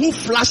the one who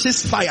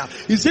flashes fire.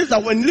 He says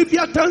that when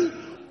Leviathan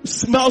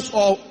smells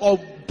or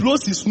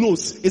blows his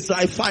nose, it's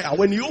like fire.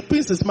 When he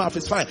opens his mouth,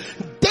 it's fire.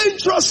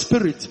 Dangerous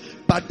spirit.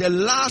 But the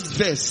last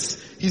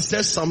verse, he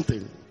says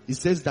something. He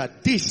says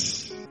that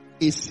this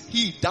is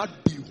he that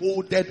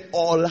beholdeth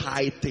all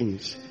high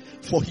things,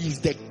 for he is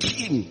the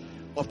king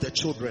of the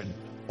children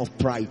of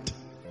pride.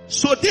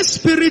 So this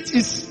spirit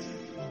is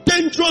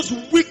dangerous,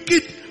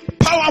 wicked,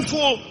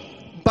 powerful.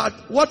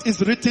 But what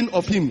is written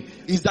of him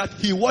is that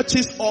he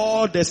watches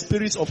all the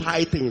spirits of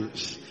high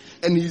things,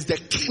 and he is the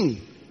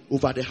king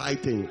over the high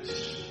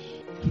things.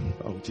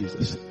 Oh,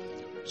 Jesus.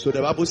 So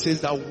the Bible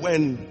says that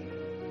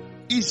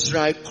when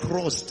Israel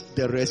crossed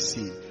the Red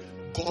Sea,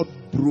 God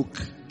broke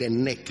the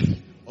neck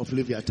of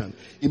Leviathan.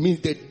 It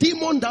means the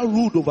demon that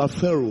ruled over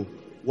Pharaoh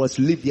was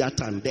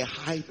Leviathan, the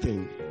high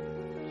thing.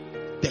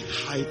 The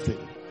high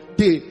thing.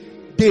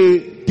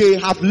 They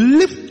have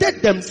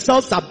lifted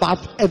themselves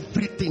above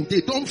everything.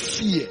 They don't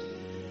fear.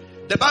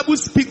 The Bible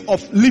speaks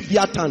of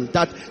Leviathan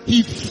that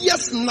he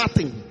fears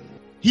nothing.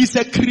 He's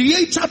a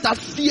creature that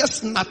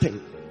fears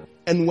nothing.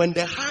 And when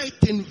the high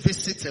thing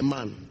visits a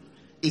man,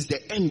 it's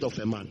the end of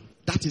a man.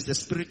 That is the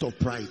spirit of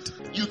pride.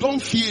 You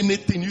don't fear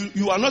anything.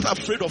 You are not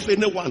afraid of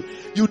anyone.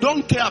 You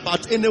don't care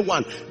about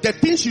anyone. The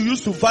things you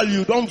used to value,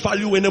 you don't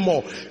value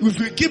anymore. If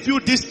we give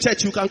you this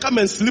church, you can come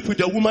and sleep with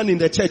a woman in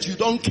the church. You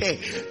don't care.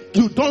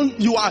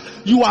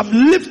 You have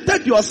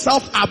lifted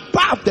yourself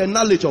above the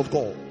knowledge of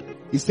God.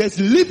 It says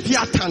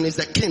Leviathan is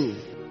the king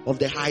of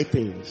the high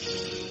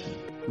things.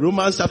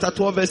 Romans chapter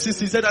 12 verse 6,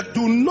 he said that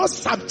do not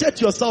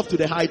subject yourself to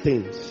the high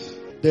things.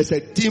 There's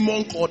a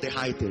demon called the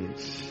high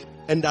things.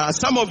 And there are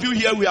some of you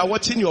here, we are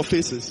watching your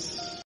faces.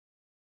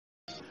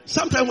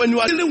 Sometimes when you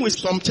are dealing with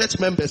some church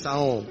members at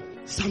home,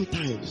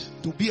 sometimes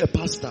to be a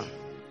pastor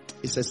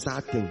is a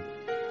sad thing.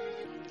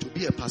 To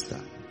be a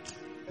pastor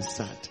is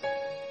sad.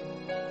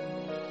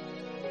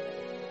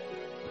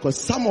 Because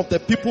some of the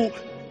people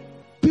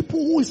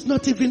who is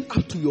not even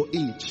up to your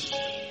age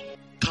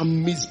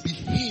can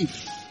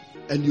misbehave.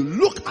 And you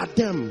look at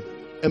them,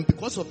 and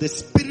because of the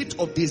spirit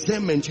of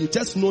discernment, you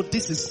just know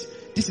this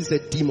is a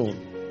demon.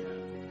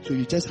 So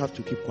you just have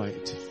to keep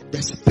quiet.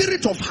 The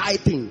spirit of high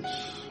things.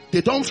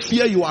 They don't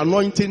fear your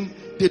anointing.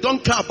 They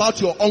don't care about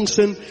your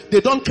unction.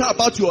 They don't care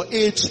about your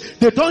age.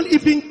 They don't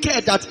even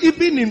care that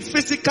even in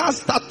physical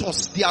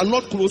status, they are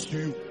not close to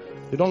you.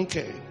 They don't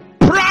care.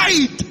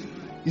 Pride.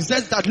 He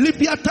says that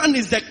Leviathan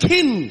is the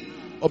king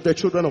of the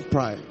children of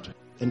pride.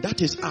 And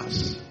that is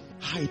us.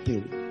 High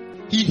thing.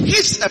 He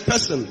hits a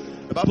person.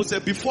 The Bible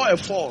says before a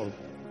fall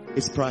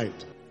is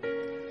pride.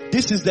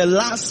 This is the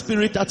last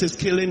spirit that is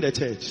killing the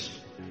church.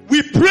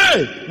 We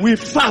pray, we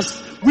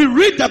fast, we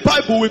read the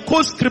Bible, we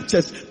quote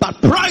scriptures,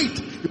 but pride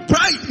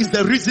is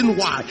the reason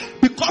why.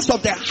 Because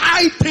of the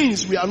high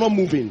things, we are not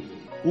moving.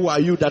 Who are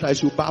you that I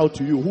should bow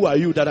to you? Who are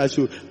you that I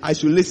should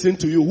listen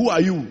to you? Who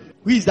are you?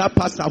 Who is that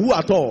pastor? Who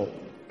at all?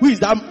 Who is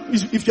that?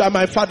 If you are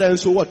my father, and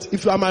so what?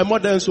 If you are my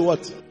mother, and so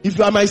what? If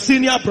you are my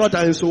senior brother,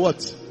 and so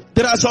what?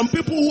 There are some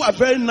people who are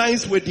very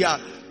nice with their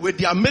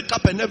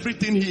makeup and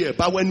everything here,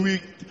 but when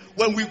we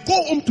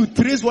go home to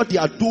trace what they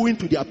are doing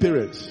to their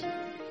parents,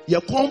 there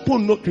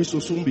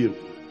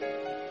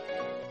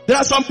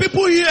are some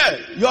people here,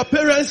 your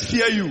parents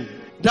fear you.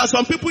 There are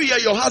some people here,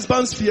 your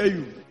husbands fear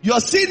you. Your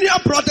senior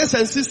brothers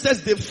and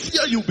sisters, they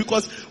fear you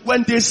because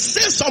when they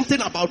say something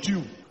about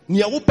you,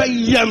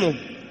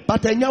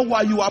 but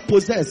why you are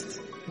possessed,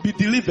 be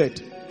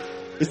delivered.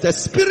 It's the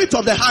spirit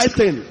of the high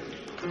thing.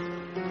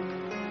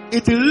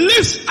 It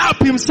lifts up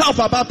himself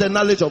above the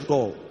knowledge of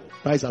God.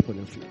 Rise up on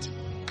your feet.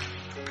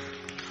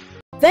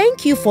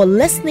 Thank you for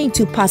listening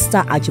to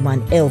Pastor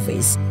Agyemang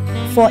Elvis.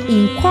 For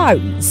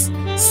inquiries,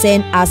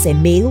 send us a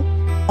mail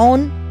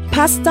on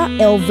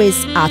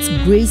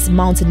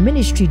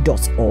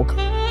pastorelvis@gracemountainministry.org.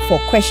 For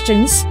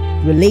questions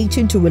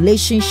relating to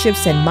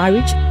relationships and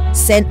marriage,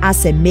 send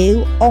us a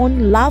mail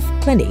on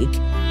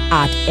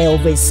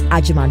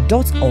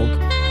loveclinic@elvisagyemang.org.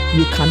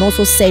 You can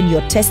also send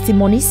your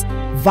testimonies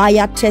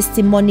via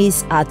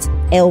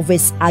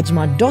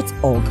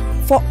testimonies@elvisagyemang.org.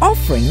 For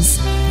offerings,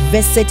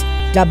 visit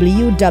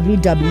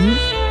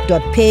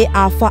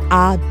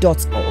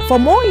www.payalpha.org. For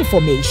more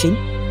information,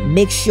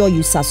 make sure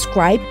you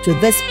subscribe to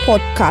this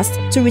podcast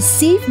to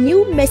receive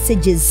new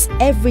messages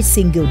every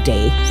single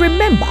day.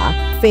 Remember,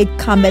 faith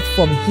cometh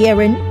from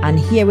hearing, and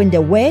hearing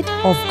the word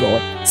of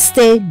God.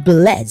 Stay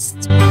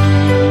blessed.